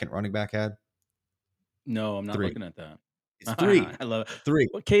the second running back had? No, I'm not 3. looking at that. It's 3. I love it. 3.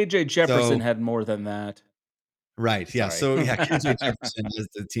 Well, KJ Jefferson So had more than that. right. Yeah. Sorry. So yeah, KJ Jefferson is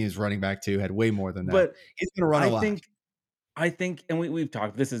the team's running back too, had way more than that. But He's going to run a I lot. think I think, and we've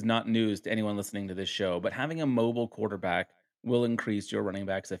talked, this is not news to anyone listening to this show, but having a mobile quarterback will increase your running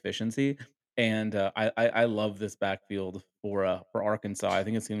back's efficiency. And I love this backfield for Arkansas. I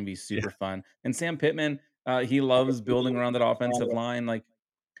think it's going to be Yeah. super fun. And Sam Pittman, he loves building around that offensive line. Like,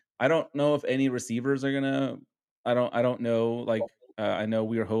 I don't know if any receivers are gonna. I don't know. Like, I know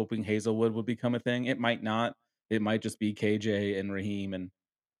we were hoping Hazelwood would become a thing. It might not. It might just be KJ and Raheem, and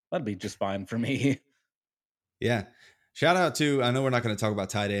that'd be just fine for me. Yeah. Shout out to, I know we're not going to talk about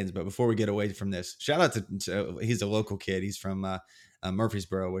tight ends, but before we get away from this, shout out to he's a local kid. He's from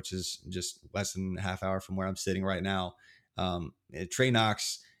Murfreesboro, which is just less than a half hour from where I'm sitting right now. Trey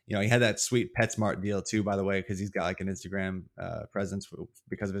Knox, he had that sweet PetSmart deal too, by the way, because he's got like an Instagram presence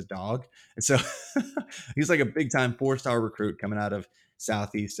because of his dog. And so he's like a big time 4-star recruit coming out of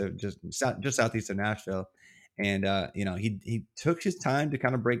southeast of just southeast of Nashville. And he took his time to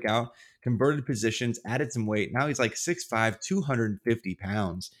kind of break out, converted positions, added some weight. Now he's like 6'5", 250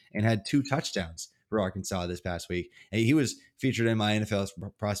 pounds, and had 2 touchdowns for Arkansas this past week. And he was featured in my NFL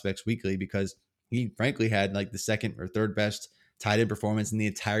Prospects Weekly because he frankly had like the second or third best tight end performance in the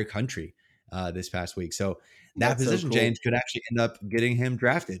entire country this past week. So that That's so position cool. change could actually end up getting him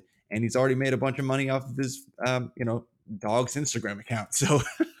drafted. And he's already made a bunch of money off of his, dog's Instagram account. So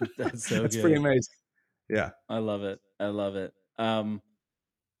That's so that's pretty good. amazing. Yeah. I love it. I love it.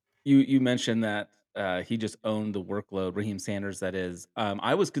 You mentioned that he just owned the workload, Raheem Sanders. That is,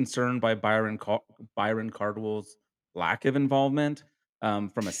 I was concerned by Byron Cardwell's lack of involvement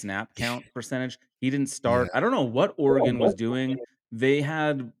from a snap count percentage. He didn't Yeah. start. I don't know what Oregon was doing. They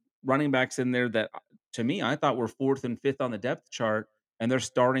had running backs in there that, to me, I thought were fourth and fifth on the depth chart, and they're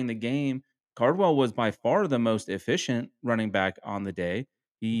starting the game. Cardwell was by far the most efficient running back on the day.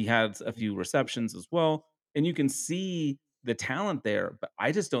 He had a few receptions as well, and you can see. the talent there, but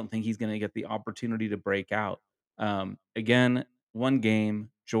I just don't think he's going to get the opportunity to break out. Again, one game,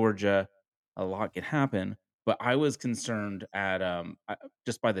 Georgia, a lot can happen, but I was concerned at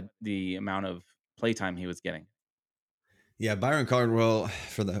just by the amount of playtime he was getting. Yeah, Byron Cardwell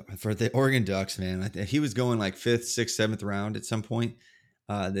for the Oregon Ducks, man. He was going like fifth, sixth, seventh round at some point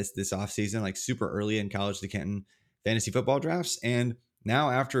this offseason, like super early in college to Canton fantasy football drafts. And now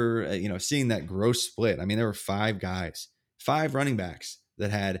after seeing that gross split, I mean there were five guys, five running backs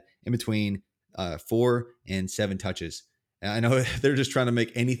that had in between 4 and 7 touches. And I know they're just trying to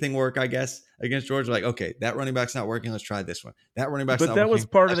make anything work, I guess, against Georgia. Like, okay, that running back's not working. Let's try this one. That running back's But not that was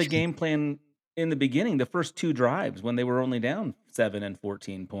working. part of the game plan in the beginning, the first 2 drives when they were only down 7 and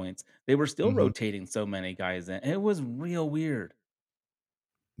 14 points. They were still Mhm. rotating so many guys in. It was real weird.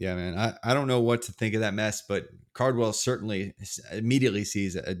 Yeah, man. I don't know what to think of that mess, but Cardwell certainly immediately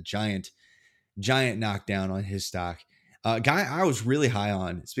sees a giant knockdown on his stock. Guy I was really high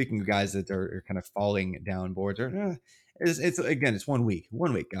on. Speaking of guys that are kind of falling down boards, it's again it's 1 week,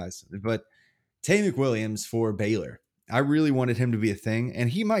 guys. But Tay McWilliams for Baylor, I really wanted him to be a thing, and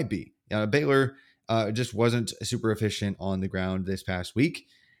he might be. Baylor just wasn't super efficient on the ground this past week.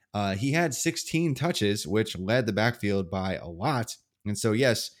 He had 16 touches, which led the backfield by a lot. And so,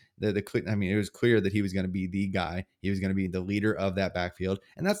 yes, I mean, it was clear that he was going to be the guy. He was going to be the leader of that backfield,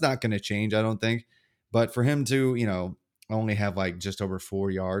 and that's not going to change, I don't think. But for him to, only have like just over 4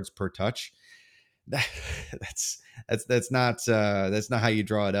 yards per touch, that, that's not how you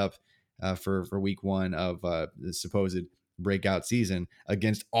draw it up for week one of the supposed breakout season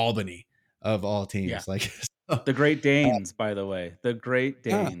against Albany of all Yeah. teams. Like, The Great Danes, by the way. The Great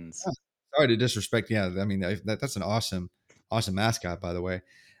yeah, Danes. yeah. Sorry to disrespect. Yeah, I mean that's an awesome mascot, by the way.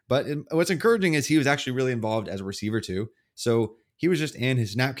 But what's encouraging is he was actually really involved as a receiver too. So he was just in.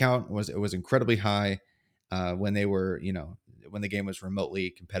 His snap count was incredibly high when they were when the game was remotely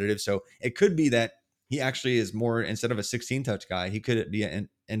competitive. So it could be that he actually is more, instead of a 16 touch guy, he could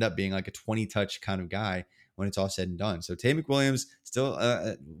end up being like a 20 touch kind of guy when it's all said and done. So Tay McWilliams, still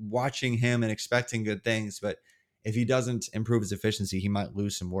watching him and expecting good things, but if he doesn't improve his efficiency, he might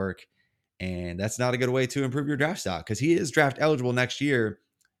lose some work. And that's not a good way to improve your draft stock because he is draft eligible next year.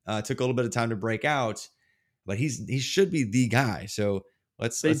 Took a little bit of time to break out, but he should be the guy. So They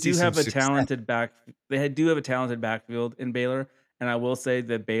let's see do some have a success. talented back they do have a talented backfield in Baylor, and I will say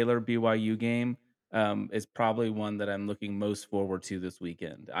the Baylor BYU game, is probably one that I'm looking most forward to this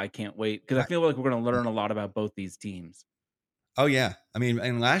weekend. I can't wait because I feel like we're gonna learn a lot about both these teams. Oh yeah, I mean,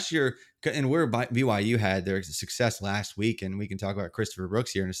 and last year, and where BYU had their success last week, and we can talk about Christopher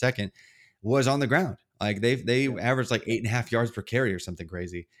Brooks here in a second, was on the ground. Like they Yeah. averaged like 8.5 yards per carry or something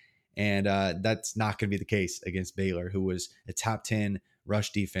crazy, and that's not going to be the case against Baylor, who was a top 10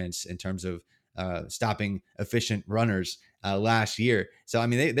 rush defense in terms of stopping efficient runners last year. So I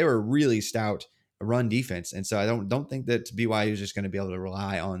mean, they were a really stout run defense, and so I don't think that BYU is just going to be able to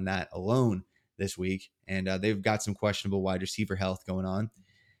rely on that alone this week, and they've got some questionable wide receiver health going on.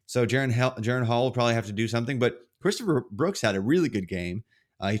 So Jaren Hall will probably have to do something, but Christopher Brooks had a really good game.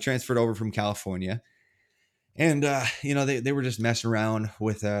 He transferred over from California, and they were just messing around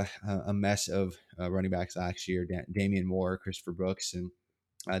with a mess of running backs last year: Damian Moore, Christopher Brooks, and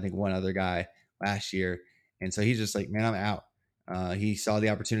I think one other guy last year. And so he's just like, man, I'm out. He saw the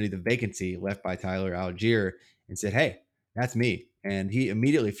opportunity, the vacancy left by Tyler Algier, and said, hey, that's me. And he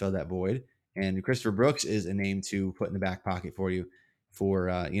immediately filled that void. And Christopher Brooks is a name to put in the back pocket for you for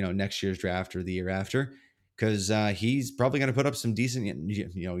next year's draft or the year after, because he's probably going to put up some decent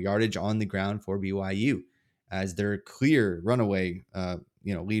yardage on the ground for BYU as their clear runaway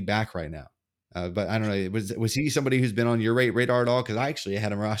lead back right now. But I don't know. Was he somebody who's been on your radar at all? Because I actually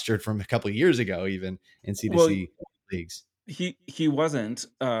had him rostered from a couple of years ago, even in Well, C2C leagues. he wasn't.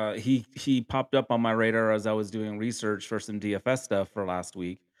 He popped up on my radar as I was doing research for some DFS stuff for last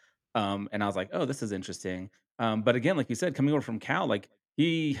week, and I was like, "Oh, this is interesting." But again, like you said, coming over from Cal, like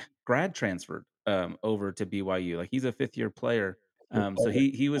he grad transferred over to BYU. Like he's a fifth year player. So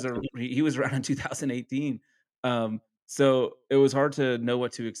he was around in 2018. So it was hard to know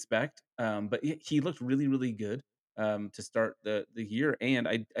what to expect. But he looked really really good to start the year, and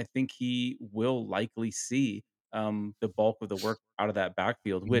I think he will likely see the bulk of the work out of that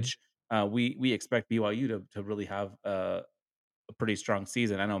backfield, Mhm. which we expect BYU to really have a pretty strong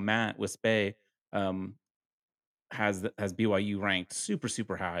season. I know Matt Wispay um, has BYU ranked super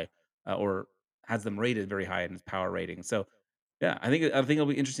super high, or has them rated very high in his power rating. So yeah, I think it'll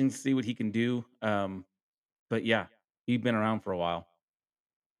be interesting to see what he can do. But yeah, he's been around for a while.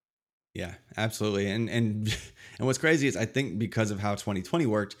 Yeah, absolutely. And and what's crazy is I think because of how 2020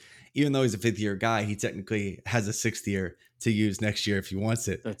 worked, even though he's a fifth year guy, he technically has a sixth year to use next year if he wants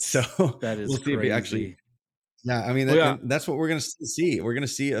it. So That is we'll see if he actually. crazy. Yeah, I mean, Well, yeah. and that's what we're gonna see. We're gonna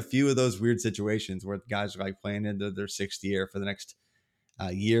see a few of those weird situations where the guys are like playing into their sixth year for the next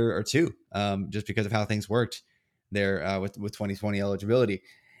year or two, just because of how things worked there with 2020 eligibility.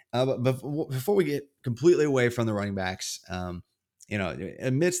 But before we get completely away from the running backs,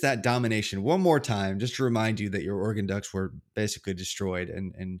 amidst that domination, one more time, just to remind you that your Oregon Ducks were basically destroyed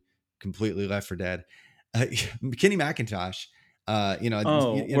and completely left for dead. Kenny McIntosh, Oh,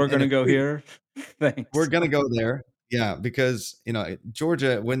 we're in gonna a go quick, here. we're Thanks. gonna go there. Yeah, because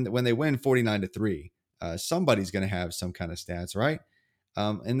Georgia, when they win 49-3, somebody's gonna have some kind of stats, right?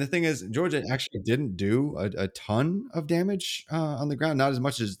 And the thing is, Georgia actually didn't do a ton of damage on the ground, not as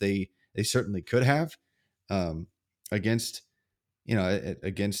much as they certainly could have um, against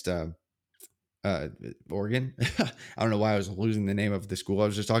against uh, Oregon. I don't know why I was losing the name of the school I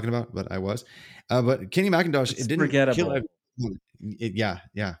was just talking about, but I was. But Kenny McIntosh, It's it didn't kill. forgettable.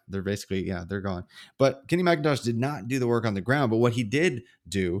 Yeah, they're basically they're gone. But Kenny McIntosh did not do the work on the ground. But what he did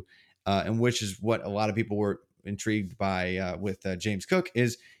do, and which is what a lot of people were intrigued by with James Cook,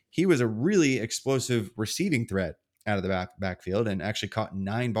 is he was a really explosive receiving threat out of the backfield and actually caught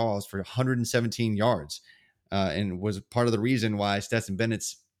 9 balls for 117 yards, and was part of the reason why Stetson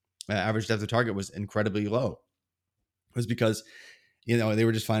Bennett's average depth of target was incredibly low. It was because they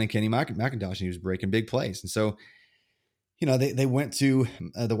were just finding Kenny McIntosh and he was breaking big plays, and so they went to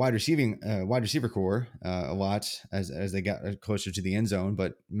the wide receiver core a lot as they got closer to the end zone.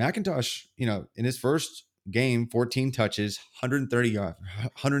 But McIntosh, in his first game, 14 touches,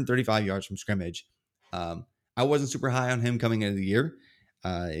 135 yards from scrimmage. I wasn't super high on him coming into the year,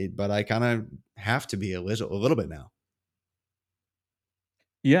 but I kind of have to be a little bit now.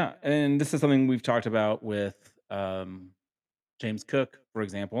 Yeah, and this is something we've talked about with James Cook, for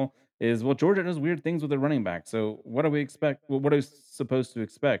example, is well, Georgia does weird things with their running back. So what do we expect? Well, what are we supposed to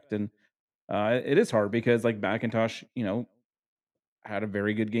expect? And it is hard because like McIntosh, had a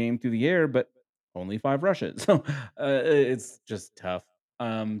very good game through the air, but only 5 rushes. So it's just tough.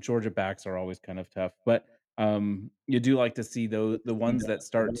 Georgia backs are always kind of tough, but you do like to see the ones that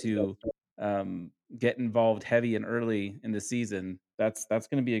start to um, get involved heavy and early in the season. That's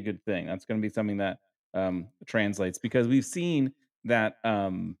going to be a good thing. That's going to be something that translates because that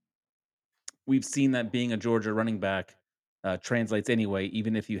we've seen that being a Georgia running back translates anyway,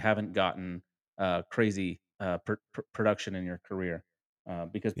 even if you haven't gotten crazy production in your career,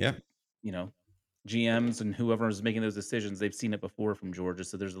 because Yeah. you know GMs and whoever is making those decisions, they've seen it before from Georgia,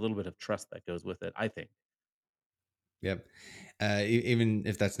 so there's a little bit of trust that goes with it. I think. Yep. Even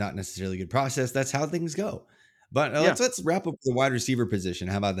if that's not necessarily a good process, that's how things go. But Yeah, let's wrap up the wide receiver position.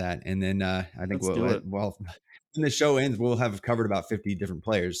 How about that? And then I think let's do it. well when the show ends, we'll have covered about 50 different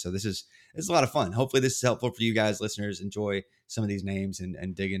players. So this is a lot of fun. Hopefully, this is helpful for you guys, listeners. Enjoy some of these names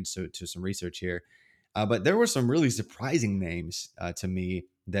and dig into to some research here. But there were some really surprising names to me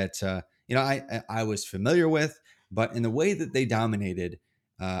that I was familiar with, but in the way that they dominated,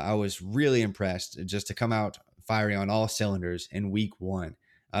 I was really impressed just to come out firing on all cylinders in week 1.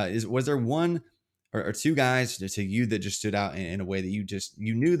 Was there one or two guys to you that just stood out in a way that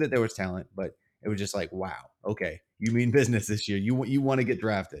you knew that there was talent, but it was just like, wow, okay, you mean business this year. You want to get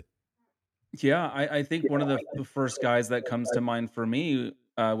drafted. Yeah, I think one of the first guys that comes to mind for me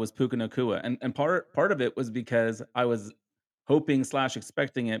was Puka Nakua, and part of it was because I was hoping slash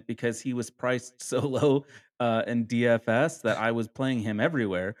expecting it because he was priced so low in DFS that I was playing him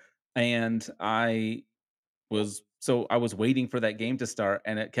everywhere, and I was waiting for that game to start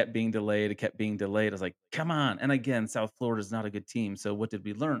and it kept being delayed. It kept being delayed. I was like, come on. And again, South Florida is not a good team. So what did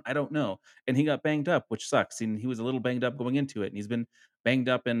we learn? I don't know. And he got banged up, which sucks. And he was a little banged up going into it. And he's been banged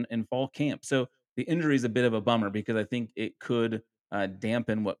up in fall camp. So the injury is a bit of a bummer because I think it could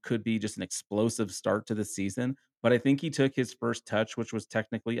dampen what could be just an explosive start to the season. But I think he took his first touch, which was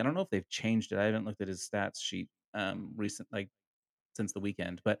technically, I don't know if they've changed it. I haven't looked at his stats sheet like since the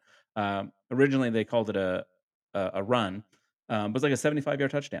weekend. But originally they called it a run, but it's like a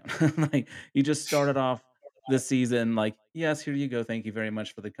 75-yard touchdown. Like he just started off the season like, yes, here you go. Thank you very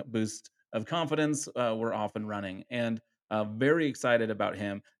much for the boost of confidence. We're off and running, and very excited about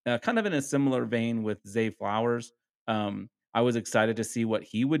him. Kind of in a similar vein with Zay Flowers. I was excited to see what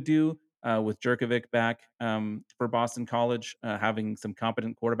he would do with Jerkovic back for Boston College, having some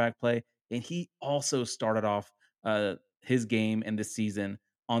competent quarterback play, and he also started off. His game and this season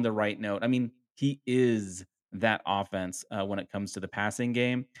on the right note. I mean, he is that offense when it comes to the passing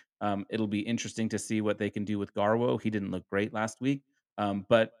game. It'll be interesting to see what they can do with Garwo. He didn't look great last week,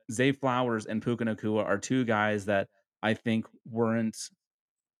 But Zay Flowers and Puka Nacua are two guys that I think weren't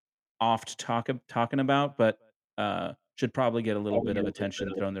oft talking about, but should probably get a little bit of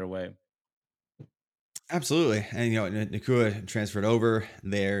attention thrown their way. Absolutely. And, Nakua transferred over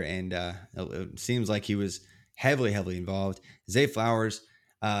there, and it seems like he was heavily involved. Zay Flowers,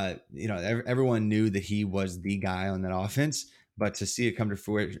 everyone knew that he was the guy on that offense, but to see it come to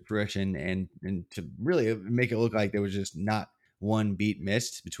fruition and to really make it look like there was just not one beat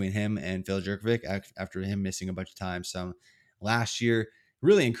missed between him and Phil Jerkovic after him missing a bunch of times some last year,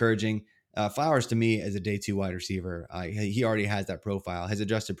 really encouraging. Flowers to me as a day two wide receiver, he already has that profile. His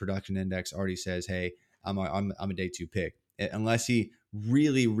adjusted production index already says, "Hey, I'm a day two pick." Unless he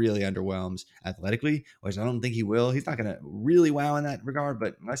really underwhelms athletically, which I don't think he will. He's not going to really wow in that regard,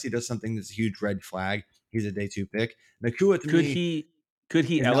 but unless he does something that's a huge red flag, he's a day two pick. Nakua to Could me he could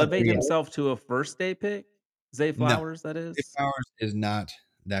he is not elevate there yet. himself to a first day pick? Zay No, Flowers, that Zay is? Flowers is not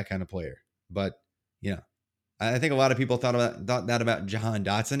that kind of player. But you know, I think a lot of people thought that about Jahan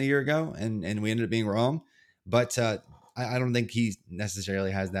Dotson a year ago, and we ended up being wrong. But I don't think he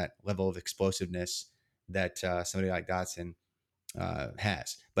necessarily has that level of explosiveness that somebody like Dotson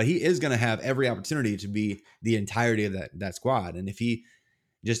has. But he is going to have every opportunity to be the entirety of that squad. And if he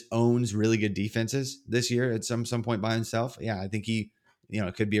just owns really good defenses this year at some point by himself, yeah, I think he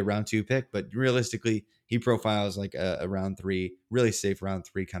could be a round two pick. But realistically, he profiles like a round three, really safe round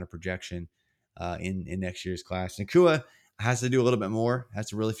three kind of projection in next year's class. Nakua has to do a little bit more, has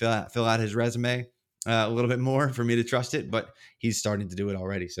to really fill out his resume a little bit more for me to trust it, but he's starting to do it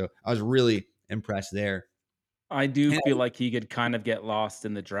already. So I was really impressed there. I do And feel like he could kind of get lost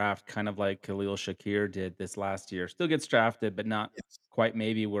in the draft, kind of like Khalil Shakir did this last year. Still gets drafted, but not quite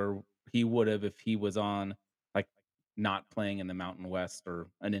maybe where he would have if he was on like not playing in the Mountain West or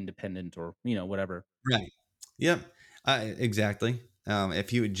an independent or whatever. right. Yep. Exactly. If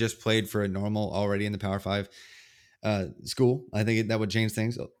he had just played for a normal already in the Power Five school, I think that would change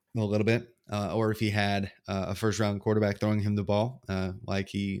things a little bit. Or if he had a first round quarterback throwing him the ball,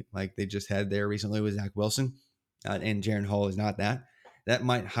 like they just had there recently with Zach Wilson, and Jaron Hall is not that. That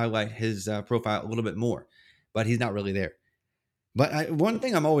might highlight his profile a little bit more, but he's not really there. But one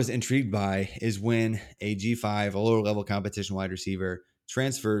thing I'm always intrigued by is when a G5, a lower level competition wide receiver,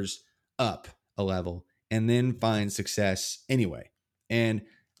 transfers up a level and then finds success anyway. And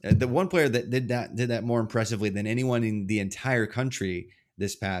the one player that did that more impressively than anyone in the entire country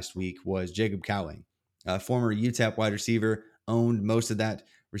this past week was Jacob Cowling, a former UTEP wide receiver, owned most of that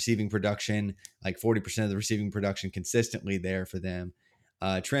receiving production, like 40% of the receiving production consistently there for them.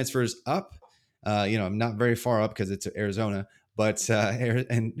 Transfers up, I'm not very far up because it's Arizona, but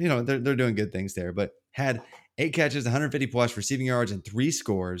and they're doing good things there. But had 8 catches, 150 plus receiving yards, and 3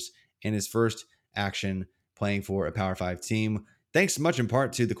 scores in his first action playing for a Power 5 team. Thanks much in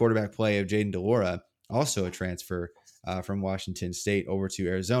part to the quarterback play of Jaden DeLora, also a transfer from Washington State over to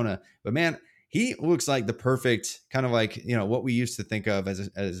Arizona. But man, he looks like the perfect kind of like what we used to think of as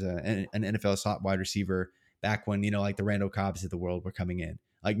an NFL slot wide receiver back when like the Randall Cobbs of the world were coming in.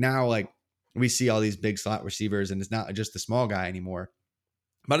 Like now, like we see all these big slot receivers, and it's not just the small guy anymore.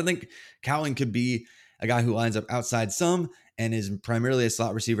 But I think Cowling could be a guy who lines up outside some and is primarily a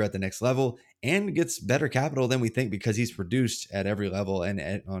slot receiver at the next level and gets better capital than we think because he's produced at every level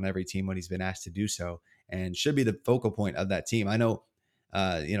and on every team when he's been asked to do so, and should be the focal point of that team. I know,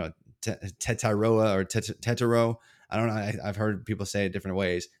 Tetaroa or Tetero. I don't know. I've heard people say it different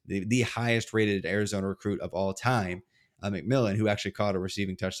ways. The highest rated Arizona recruit of all time, McMillan, who actually caught a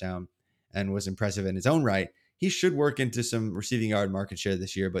receiving touchdown and was impressive in his own right. He should work into some receiving yard market share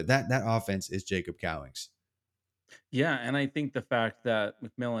this year, but that offense is Jacob Cowings. Yeah, and I think the fact that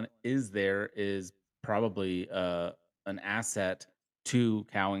McMillan is there is probably an asset to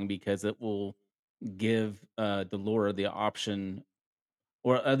Cowing because it will give Delora the option,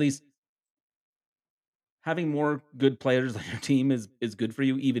 or at least having more good players on your team is good for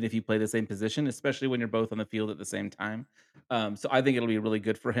you, even if you play the same position, especially when you're both on the field at the same time. So I think it'll be really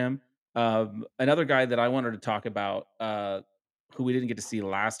good for him. Another guy that I wanted to talk about, who we didn't get to see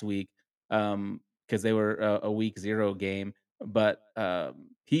last week, because they were a week zero game, but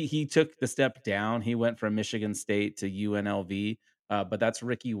he took the step down. He went from Michigan State to UNLV, but that's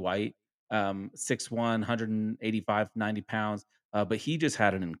Ricky White, 6'1", 185, 90 pounds. But he just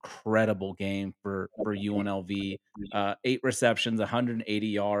had an incredible game for UNLV. 8 receptions, 180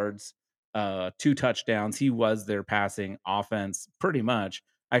 yards, 2 touchdowns. He was their passing offense pretty much.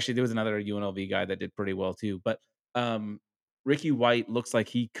 Actually, there was another UNLV guy that did pretty well too. But Ricky White looks like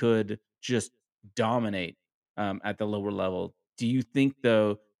he could just dominate at the lower level. Do you think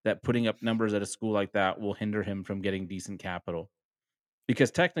though that putting up numbers at a school like that will hinder him from getting decent capital?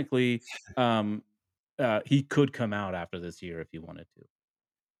 Because technically, um, he could come out after this year if he wanted to.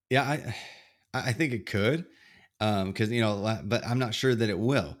 Yeah, I think it could, because but I'm not sure that it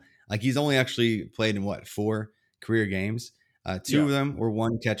will. Like he's only actually played in what 4 career games. Two Yeah, of them were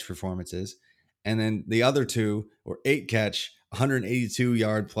 1 catch performances, and then the other 2 were 8 catch, 182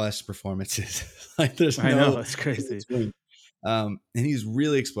 yard plus performances. Like there's I know no it's in crazy. between. And he's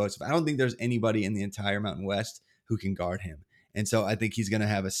really explosive. I don't think there's anybody in the entire Mountain West who can guard him. And so I think he's going to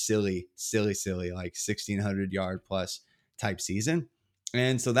have a silly, like 1,600 yard plus type season.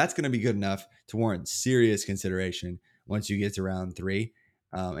 And so that's going to be good enough to warrant serious consideration once you get to round 3.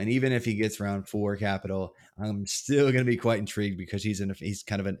 And even if he gets round 4 capital, I'm still going to be quite intrigued because he's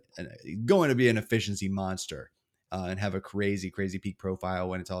kind of going to be an efficiency monster and have a crazy peak profile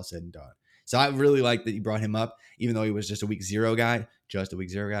when it's all said and done. So I really like that you brought him up, even though he was just a week 0 guy.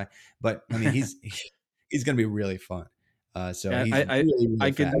 But I mean, he's going to be really fun. So Yeah, he's really, I really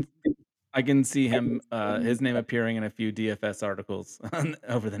fast. can I can see him his name appearing in a few DFS articles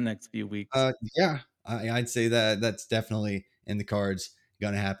over the next few weeks. Yeah, I'd say that that's definitely in the cards,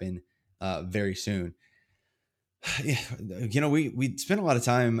 going to happen very soon. Yeah, we spent a lot of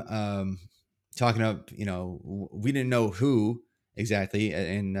time talking up. We didn't know who exactly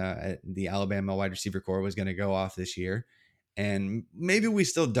in the Alabama wide receiver core was going to go off this year, and maybe we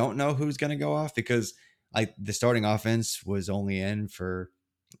still don't know who's going to go off because like the starting offense was only in for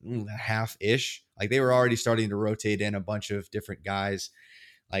half ish. Like they were already starting to rotate in a bunch of different guys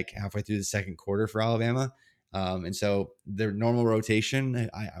like halfway through the second quarter for Alabama. And so their normal rotation,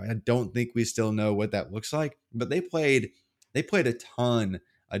 I don't think we still know what that looks like, but they played a ton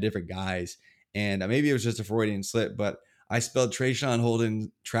of different guys. And maybe it was just a Freudian slip, but I spelled Trayshawn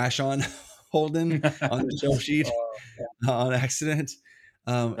Holden, Trashon Holden on the show sheet on accident.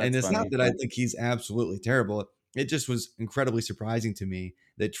 And That's it's not funny. that I think he's absolutely terrible. It just was incredibly surprising to me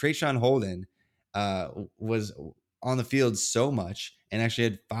that Trayshawn Holden was on the field so much and actually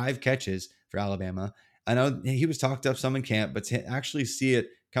had 5 catches for Alabama. I know he was talked up some in camp, but to actually see it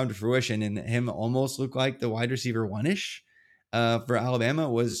come to fruition and him almost look like the wide receiver 1-ish for Alabama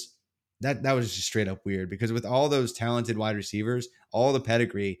was that was just straight up weird because with all those talented wide receivers, all the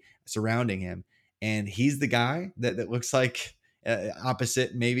pedigree surrounding him, and he's the guy that looks like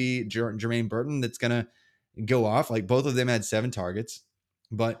opposite maybe Jermaine Burton that's going to go off. Like both of them had 7 targets,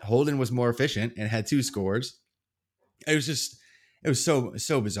 but Holden was more efficient and had 2 scores. It was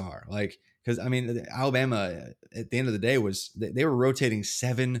so bizarre. Like, because I mean, Alabama at the end of the day they were rotating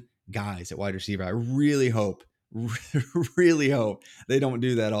 7 guys at wide receiver. I really hope they don't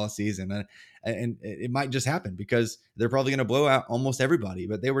do that all season. And it might just happen because they're probably going to blow out almost everybody,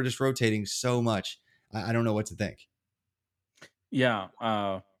 but they were just rotating so much. I don't know what to think. Yeah,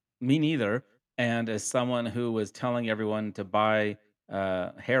 me neither. And as someone who was telling everyone to buy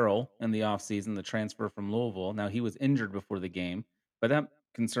Harrell in the offseason, the transfer from Louisville, now he was injured before the game, but that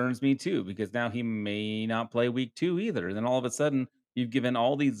concerns me too because now he may not play week 2 either. And then all of a sudden, you've given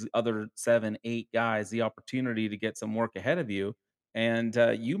all these other 7, 8 guys the opportunity to get some work ahead of you. And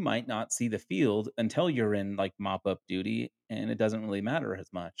you might not see the field until you're in like mop up duty, and it doesn't really matter as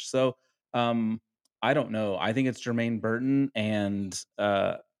much. So, um, I don't know. I think it's Jermaine Burton and,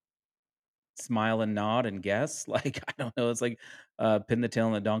 smile and nod and guess. Like, I don't know. It's like, pin the tail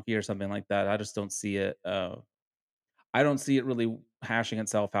on the donkey or something like that. I just don't see it, I don't see it really hashing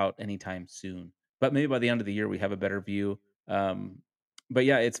itself out anytime soon. But maybe by the end of the year, we have a better view. Um, but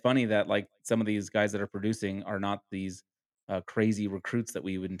yeah, it's funny that, like, some of these guys that are producing are not these, crazy recruits that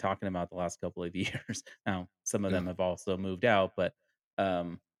we've been talking about the last couple of years. Now, some of Yeah. them have also moved out, but,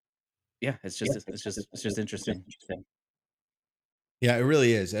 um, yeah, it's just interesting. Yeah, it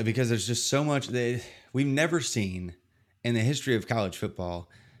really is because there's just so much that we've never seen in the history of college football,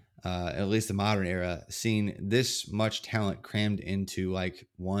 at least the modern era, seen this much talent crammed into like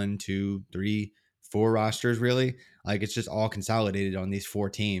 1, 2, 3, 4 rosters. Really, like it's just all consolidated on these 4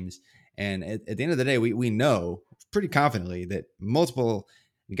 teams. And at the end of the day, we know pretty confidently that multiple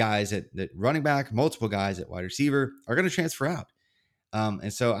guys at running back, multiple guys at wide receiver are going to transfer out.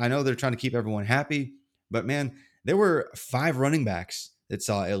 And so I know they're trying to keep everyone happy, but man, there were 5 running backs that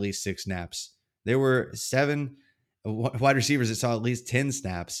saw at least 6 snaps. There were 7 wide receivers that saw at least 10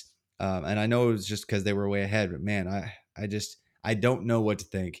 snaps. And I know it was just because they were way ahead, but man, I don't know what to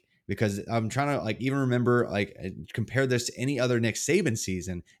think because I'm trying to like even remember like compare this to any other Nick Saban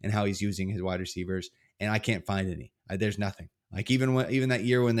season and how he's using his wide receivers, and I can't find any. There's nothing. Like even that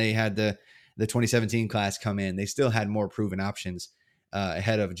year when they had the 2017 class come in, they still had more proven options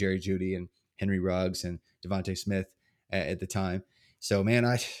ahead of Jerry Jeudy and Henry Ruggs and Devontae Smith at the time. So, man,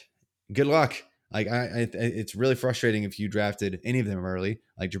 good luck. Like it's really frustrating if you drafted any of them early,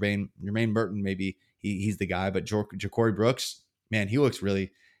 like Jermaine Burton. Maybe he's the guy, but Ja'Cory Brooks, man, he looks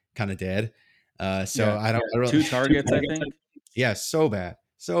really kind of dead. So Yeah, I don't really, 2 targets, I think. yeah, so bad,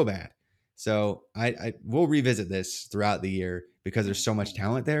 so bad. So I will revisit this throughout the year because there's so much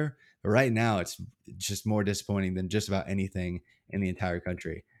talent there. But right now, it's just more disappointing than just about anything in the entire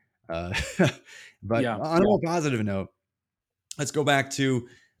country. Uh, but Yeah. on a more positive note, let's go back to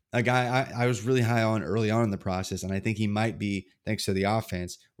a guy I was really high on early on in the process, and I think he might be, thanks to the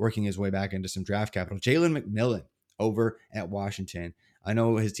offense, working his way back into some draft capital. Jalen McMillan over at Washington. I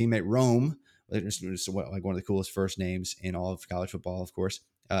know his teammate Rome, like one of the coolest first names in all of college football, of course.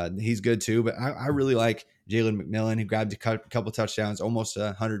 He's good too, but I really like Jalen McMillan. He grabbed a couple touchdowns, almost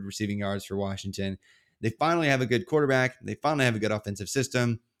 100 receiving yards for Washington. They finally have a good quarterback. They finally have a good offensive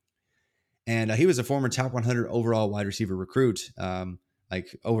system. And he was a former top 100 overall wide receiver recruit,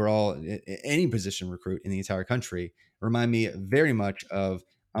 like overall any position recruit in the entire country. Remind me very much of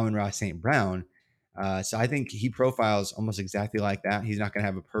Amon-Ra St. Brown. So I think he profiles almost exactly like that. He's not going to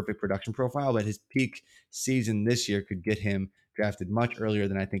have a perfect production profile, but his peak season this year could get him drafted much earlier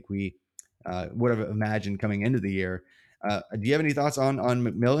than I think we would have imagined coming into the year. Do you have any thoughts on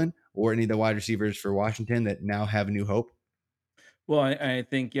McMillan or any of the wide receivers for Washington that now have new hope? Well, I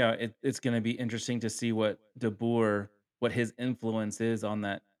think, yeah, it's going to be interesting to see what DeBoer, what his influence is on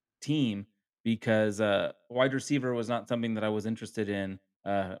that team, because wide receiver was not something that I was interested in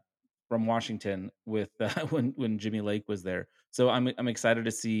from Washington with when Jimmy Lake was there. So I'm excited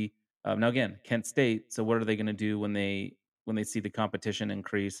to see. Now again, Kent State. So what are they going to do when they see the competition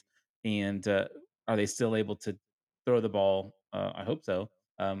increase, and are they still able to throw the ball? I hope so.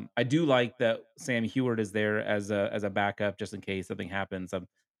 I do like that Sam Heward is there as a backup just in case something happens.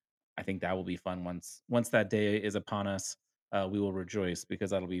 I think that will be fun once that day is upon us. We will rejoice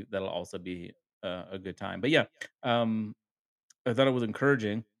because that'll also be a good time. But yeah, um, I thought it was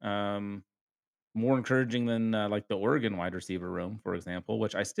encouraging. More encouraging than like the Oregon wide receiver room, for example.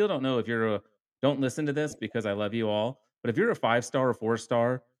 Which I still don't know if you're a. Don't listen to this because I love you all. But if you're a 5-star or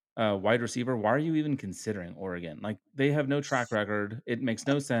 4-star wide receiver, why are you even considering Oregon? Like they have no track record. It makes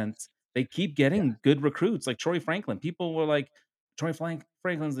no sense. They keep getting good recruits, like Troy Franklin. People were like,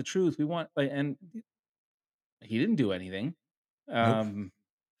 Franklin's the truth. We want, like, and he didn't do anything. Nope. Um,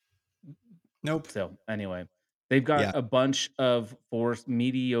 Nope. so anyway, they've got Yeah. a bunch of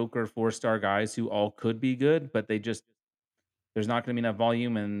mediocre 4-star guys who all could be good, but there's not going to be enough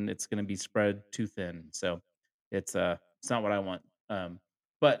volume, and it's going to be spread too thin. So it's not what I want.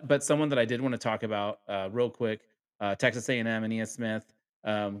 But someone that I did want to talk about real quick, Texas A&M and Aeneas Smith,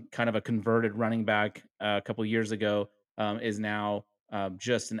 kind of a converted running back a couple years ago, is now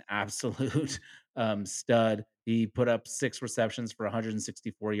just an absolute stud. He put up 6 receptions for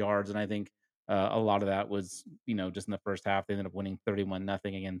 164 yards, and I think a lot of that was, just in the first half. They ended up winning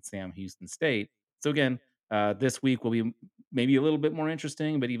 31-0 against Sam Houston State. So again, this week will be maybe a little bit more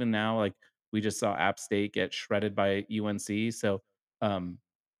interesting, but even now, like we just saw App State get shredded by UNC. So um,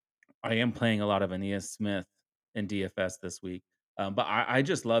 I am playing a lot of Aeneas Smith in DFS this week. But I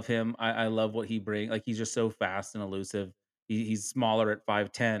just love him. I love what he brings. Like he's just so fast and elusive. He's smaller at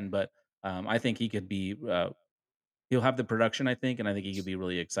 5'10", but I think he could be. He'll have the production, I think, and I think he could be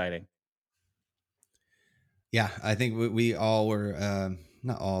really exciting. Yeah, I think we all were,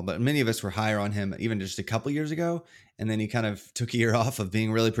 not all, but many of us were higher on him even just a couple years ago. And then he kind of took a year off of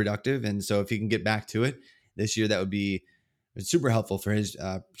being really productive. And so if he can get back to it this year, that would be super helpful for his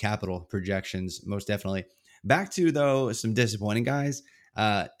capital projections, most definitely. Back to, though, some disappointing guys,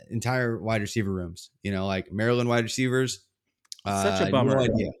 entire wide receiver rooms, like Maryland wide receivers. Such a No bummer.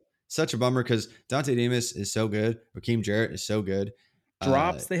 idea. Such a bummer because Dante Demas is so good. Raheem Jarrett is so good.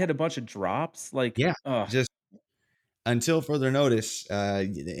 Drops. They had a bunch of drops. Like, Yeah, oh, just until further notice,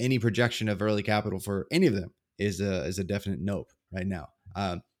 any projection of early capital for any of them is a definite nope right now.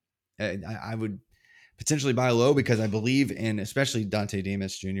 I would potentially buy low because I believe in especially Dante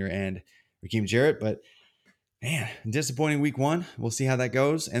Demas Jr. and Raheem Jarrett, but man, disappointing week one. We'll see how that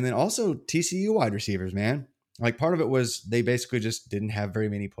goes. And then also TCU wide receivers, man. Like part of it was they basically just didn't have very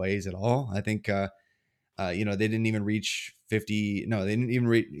many plays at all. I think they didn't even reach 50. No, they didn't even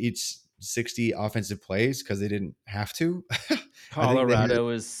reach 60 offensive plays because they didn't have to. I think they had, Colorado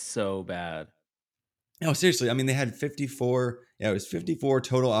is so bad. no, seriously. I mean, they had 54. Yeah, it was 54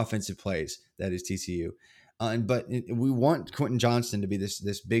 total offensive plays. That is TCU. We want Quentin Johnston to be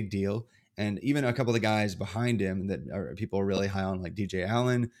this big deal. And even a couple of the guys behind him that people are really high on, like DJ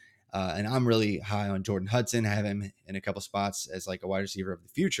Allen. And I'm really high on Jordan Hudson. I have him in a couple spots as like a wide receiver of the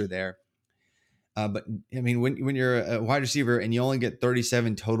future there. But I mean, when you're a wide receiver and you only get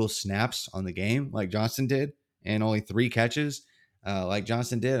 37 total snaps on the game, like Johnston did, and only 3 catches, like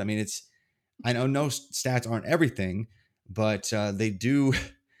Johnston did, I mean, I know no stats aren't everything, but they do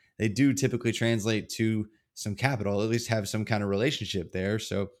they do typically translate to some capital, at least have some kind of relationship there.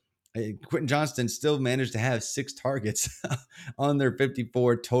 So Quentin Johnston still managed to have 6 targets on their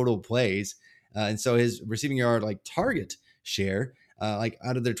 54 total plays. And so his receiving yard like target share, like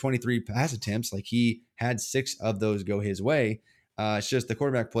out of their 23 pass attempts, like he had 6 of those go his way. It's just the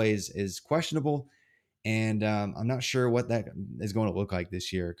quarterback plays is questionable. And I'm not sure what that is going to look like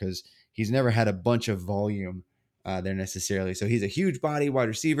this year because he's never had a bunch of volume there necessarily. So he's a huge body wide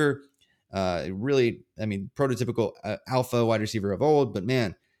receiver. Really, I mean, prototypical alpha wide receiver of old, but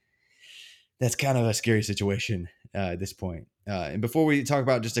man, that's kind of a scary situation at this point. And before we talk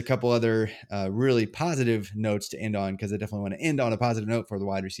about just a couple other really positive notes to end on, because I definitely want to end on a positive note for the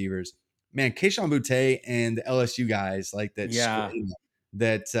wide receivers, man, Kayshon Boutte and the LSU guys like that. Yeah.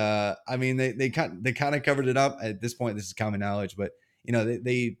 That I mean, they kind of covered it up at this point. This is common knowledge, but you know,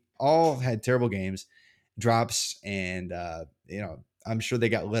 they all had terrible games, drops, and you know, I'm sure they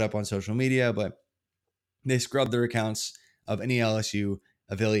got lit up on social media, but they scrubbed their accounts of any LSU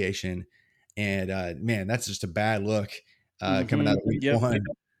affiliation. And man, that's just a bad look coming out of week one.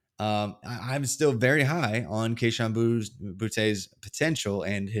 I'm still very high on Kayshon Boutte's potential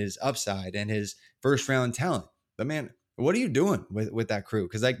and his upside and his first round talent. But man, what are you doing with that crew?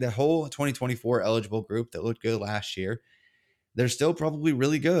 Because like the whole 2024 eligible group that looked good last year, they're still probably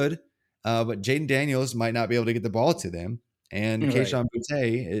really good. But Jaden Daniels might not be able to get the ball to them. And Right. Kayshon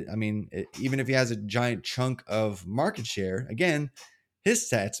Boutte, I mean, even if he has a giant chunk of market share, again, his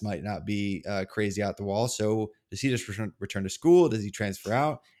stats might not be crazy out the wall. So does he just return to school? Does he transfer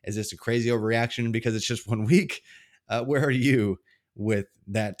out? Is this a crazy overreaction because it's just 1 week? Where are you with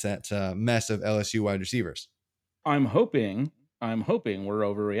that mess of LSU wide receivers? I'm hoping we're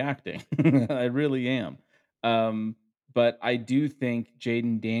overreacting. I really am. But I do think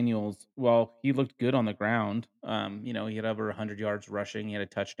Jaden Daniels, well, he looked good on the ground. You know, he had over 100 yards rushing, he had a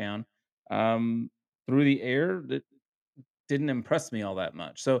touchdown. Um, Through the air, that didn't impress me all that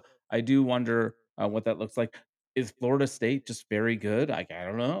much. So I do wonder what that looks like. Is Florida State just very good? I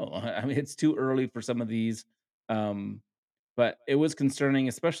don't know. I mean, it's too early for some of these. Um, but it was concerning,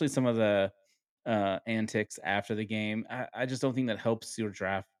 especially some of the antics after the game. I just don't think that helps your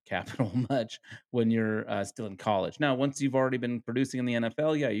draft capital much when you're still in college. Now, once you've already been producing in the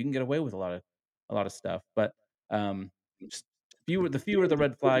NFL, yeah, you can get away with a lot of stuff. But just fewer the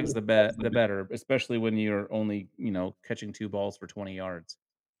red flags, the better, especially when you're only catching 2 balls for 20 yards.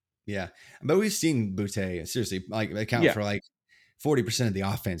 Yeah, but we've seen Boutte seriously like account Yeah, for like 40% of the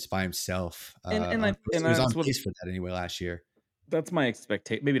offense by himself. and He was on that's what pace for that anyway last year. that's my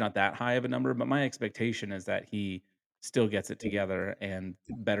expectation. Maybe not that high of a number, but my expectation is that he still gets it together and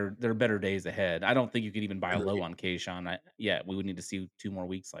better. There are better days ahead. I don't think you could even buy low Agreed. on Kayshawn. Yeah, we would need to see 2 more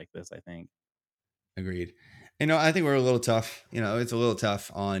weeks like this, I think. Agreed. You know, I think we're a little tough. You know, it's a little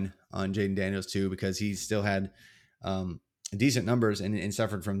tough on Jaden Daniels too because he still had decent numbers and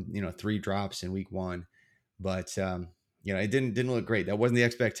suffered from 3 drops in week one, but you know it didn't look great. That wasn't the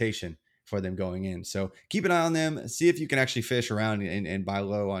expectation for them going in. So keep an eye on them. See if you can actually fish around and buy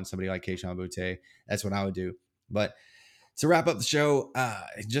low on somebody like Kayshon Boutte. That's what I would do. But to wrap up the show,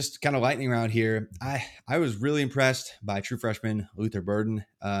 just kind of lightning round here. I was really impressed by true freshman Luther Burden.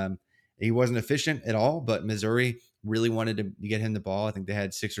 He wasn't efficient at all, but Missouri really wanted to get him the ball. I think they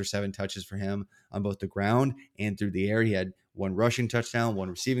had 6 or 7 touches for him on both the ground and through the air. He had 1 rushing touchdown, 1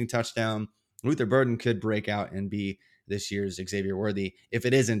 receiving touchdown. Luther Burden could break out and be this year's Xavier Worthy if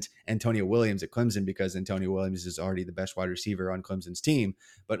it isn't Antonio Williams at Clemson, because Antonio Williams is already the best wide receiver on Clemson's team.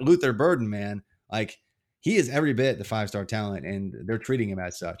 But Luther Burden, man, like he is every bit the 5-star talent, and they're treating him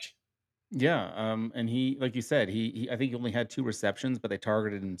as such. Yeah, and he, like you said, he I think he only had 2 receptions, but they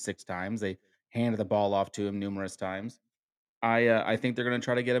targeted him 6 times. They handed the ball off to him numerous times. I think they're going to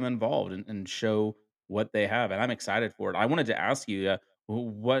try to get him involved and show what they have, and I'm excited for it. I wanted to ask you,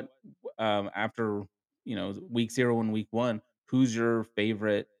 what after week 0 and week 1, who's your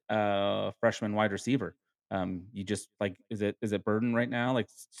favorite freshman wide receiver? You just like is it Burden right now? Like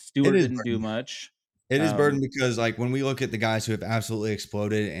It Stewart is didn't do Burden. much. It is Burden Um, because like when we look at the guys who have absolutely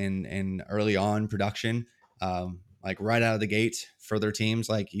exploded in early on production, like right out of the gate for their teams,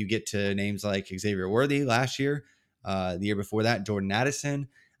 like you get to names like Xavier Worthy last year, the year before that Jordan Addison,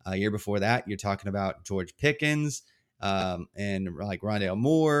 year before that you're talking about George Pickens, and like Rondale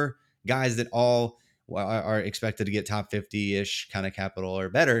Moore, guys that all are expected to get top 50-ish kind of capital or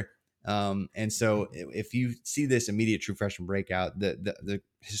better. And so if you see this immediate true freshman breakout, the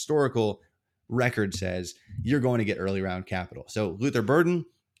historical record says you're going to get early round capital. So Luther Burden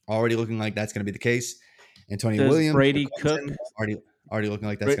already looking like that's going to be the case. Antonio Does Williams, Brady Cook already looking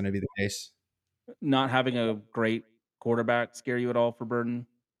like that's going to be the case. not having a great quarterback scare you at all for Burden?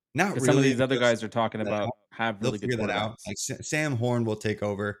 Not Because really. some of these other guys are talking about have They'll really good figure that out. quarterbacks. Like Sam Horn will take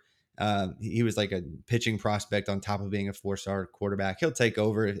over. He was like a pitching prospect on top of being a 4-star quarterback. He'll take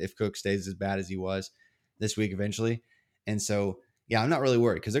over if Cook stays as bad as he was this week eventually. And so, yeah, I'm not really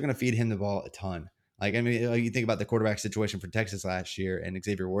worried because they're going to feed him the ball a ton. Like, I mean, you think about the quarterback situation for Texas last year and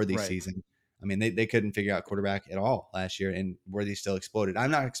Xavier Worthy's season. I mean, they couldn't figure out quarterback at all last year, and Worthy still exploded. I'm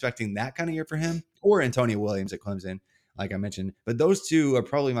not expecting that kind of year for him or Antonio Williams at Clemson, like I mentioned. But those two are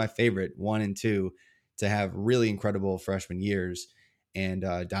probably my favorite, 1 and 2, to have really incredible freshman years and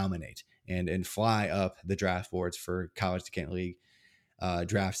dominate and fly up the draft boards for College to Canton League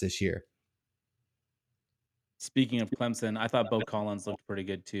drafts this year. Speaking of Clemson, I thought Bo Collins looked pretty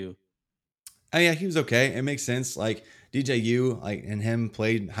good too. Oh yeah, he was okay. It makes sense. Like DJU, like and him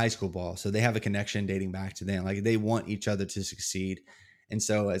played high school ball, so they have a connection dating back to them. Like they want each other to succeed, and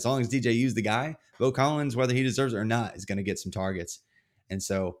so as long as DJU's the guy, Bo Collins, whether he deserves it or not, is going to get some targets. And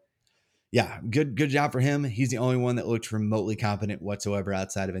so, yeah, good job for him. He's the only one that looked remotely competent whatsoever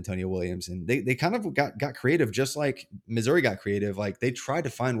outside of Antonio Williams, and they kind of got creative, just like Missouri got creative. Like they tried to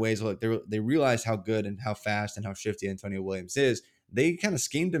find ways. Like they realized how good and how fast and how shifty Antonio Williams is. They kind of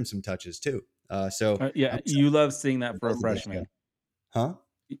schemed him some touches too. You love seeing that for a freshman, huh?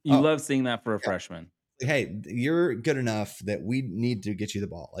 You love seeing that for a freshman. Hey, you're good enough that we need to get you the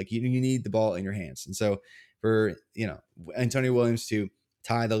ball. Like you need the ball in your hands. And so for Antonio Williams to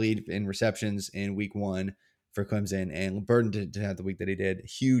tie the lead in receptions in week 1 for Clemson and Burden to have the week that he did,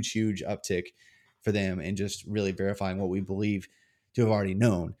 huge uptick for them and just really verifying what we believe to have already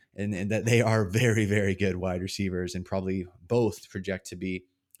known and that they are very, very good wide receivers and probably both project to be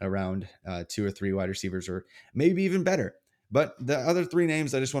around 2 or 3 wide receivers or maybe even better. But the other 3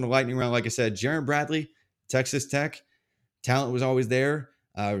 names I just want to lightning round, like I said, Jaron Bradley, Texas Tech, talent was always there.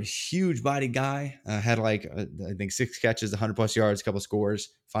 Huge body guy, had I think 6 catches, 100+ yards, a couple scores,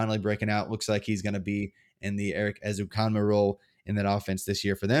 finally breaking out. Looks like he's going to be in the Eric Ezukanma role in that offense this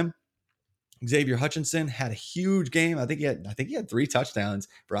year for them. Xavier Hutchinson had a huge game. I think he had 3 touchdowns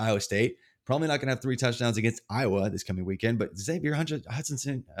for Iowa State. Probably not going to have 3 touchdowns against Iowa this coming weekend, but Xavier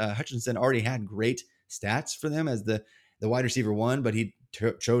Hutchinson already had great stats for them as the wide receiver 1, but he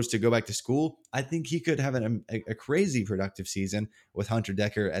chose to go back to school. I think he could have a crazy productive season with Hunter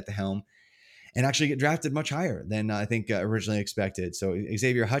Decker at the helm and actually get drafted much higher than I think originally expected. So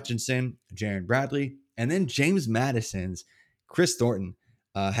Xavier Hutchinson, Jaron Bradley, and then James Madison's Chris Thornton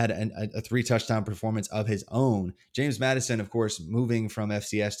had a 3 touchdown performance of his own. James Madison, of course, moving from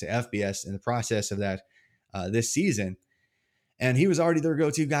FCS to FBS in the process of that this season. And he was already their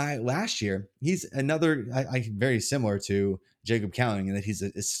go-to guy last year. He's another, very similar to Jacob Cowing in that he's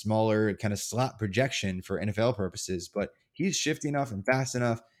a smaller kind of slot projection for NFL purposes, but he's shifty enough and fast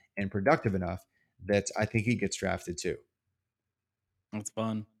enough and productive enough that I think he gets drafted too. That's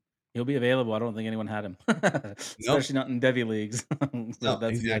fun. He'll be available. I don't think anyone had him, especially not in Devy leagues. No,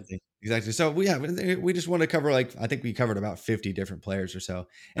 that's exactly. So we just want to cover I think we covered about 50 different players or so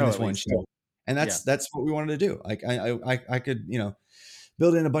in this one show, and that's what we wanted to do. Like I could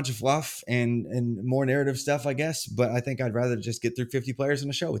build in a bunch of fluff and more narrative stuff, I guess, but I think I'd rather just get through 50 players in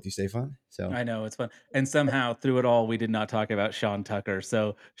a show with you, Stefan. So I know it's fun, and somehow through it all, we did not talk about Sean Tucker.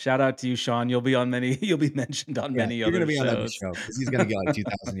 So shout out to you, Sean. You'll be mentioned on many other shows. You're going to be on every show because he's going to get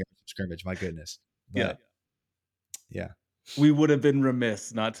 2,000 yards of scrimmage. My goodness. But, yeah. We would have been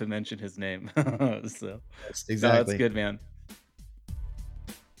remiss not to mention his name. So exactly. That's good, man.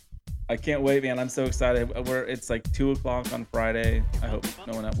 I can't wait, man. I'm so excited. It's like 2:00 on Friday. I hope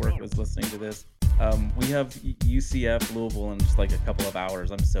no one at work was listening to this. We have UCF Louisville in just like a couple of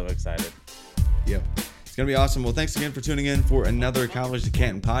hours. I'm so excited. Yep. It's going to be awesome. Well, thanks again for tuning in for another College to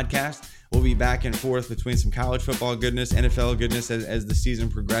Canton podcast. We'll be back and forth between some college football goodness, NFL goodness as the season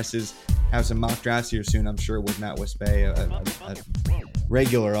progresses. Have some mock drafts here soon, I'm sure, with Matt Westbay, a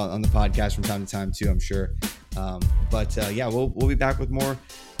regular on the podcast from time to time too, I'm sure. We'll be back with more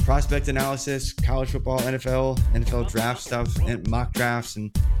prospect analysis, college football, NFL draft stuff, and mock drafts,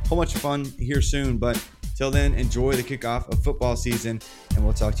 and a whole bunch of fun here soon. But till then, enjoy the kickoff of football season, and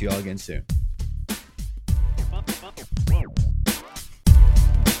we'll talk to you all again soon.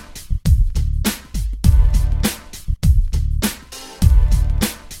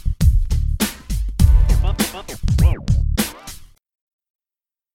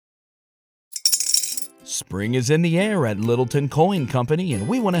 Spring is in the air at Littleton Coin Company, and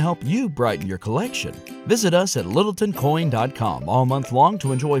we want to help you brighten your collection. Visit us at littletoncoin.com all month long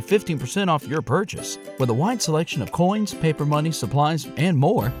to enjoy 15% off your purchase. With a wide selection of coins, paper money, supplies, and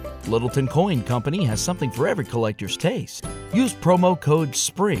more, Littleton Coin Company has something for every collector's taste. Use promo code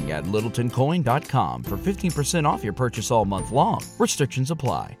SPRING at littletoncoin.com for 15% off your purchase all month long. Restrictions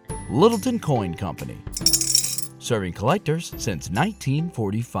apply. Littleton Coin Company. Serving collectors since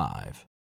 1945.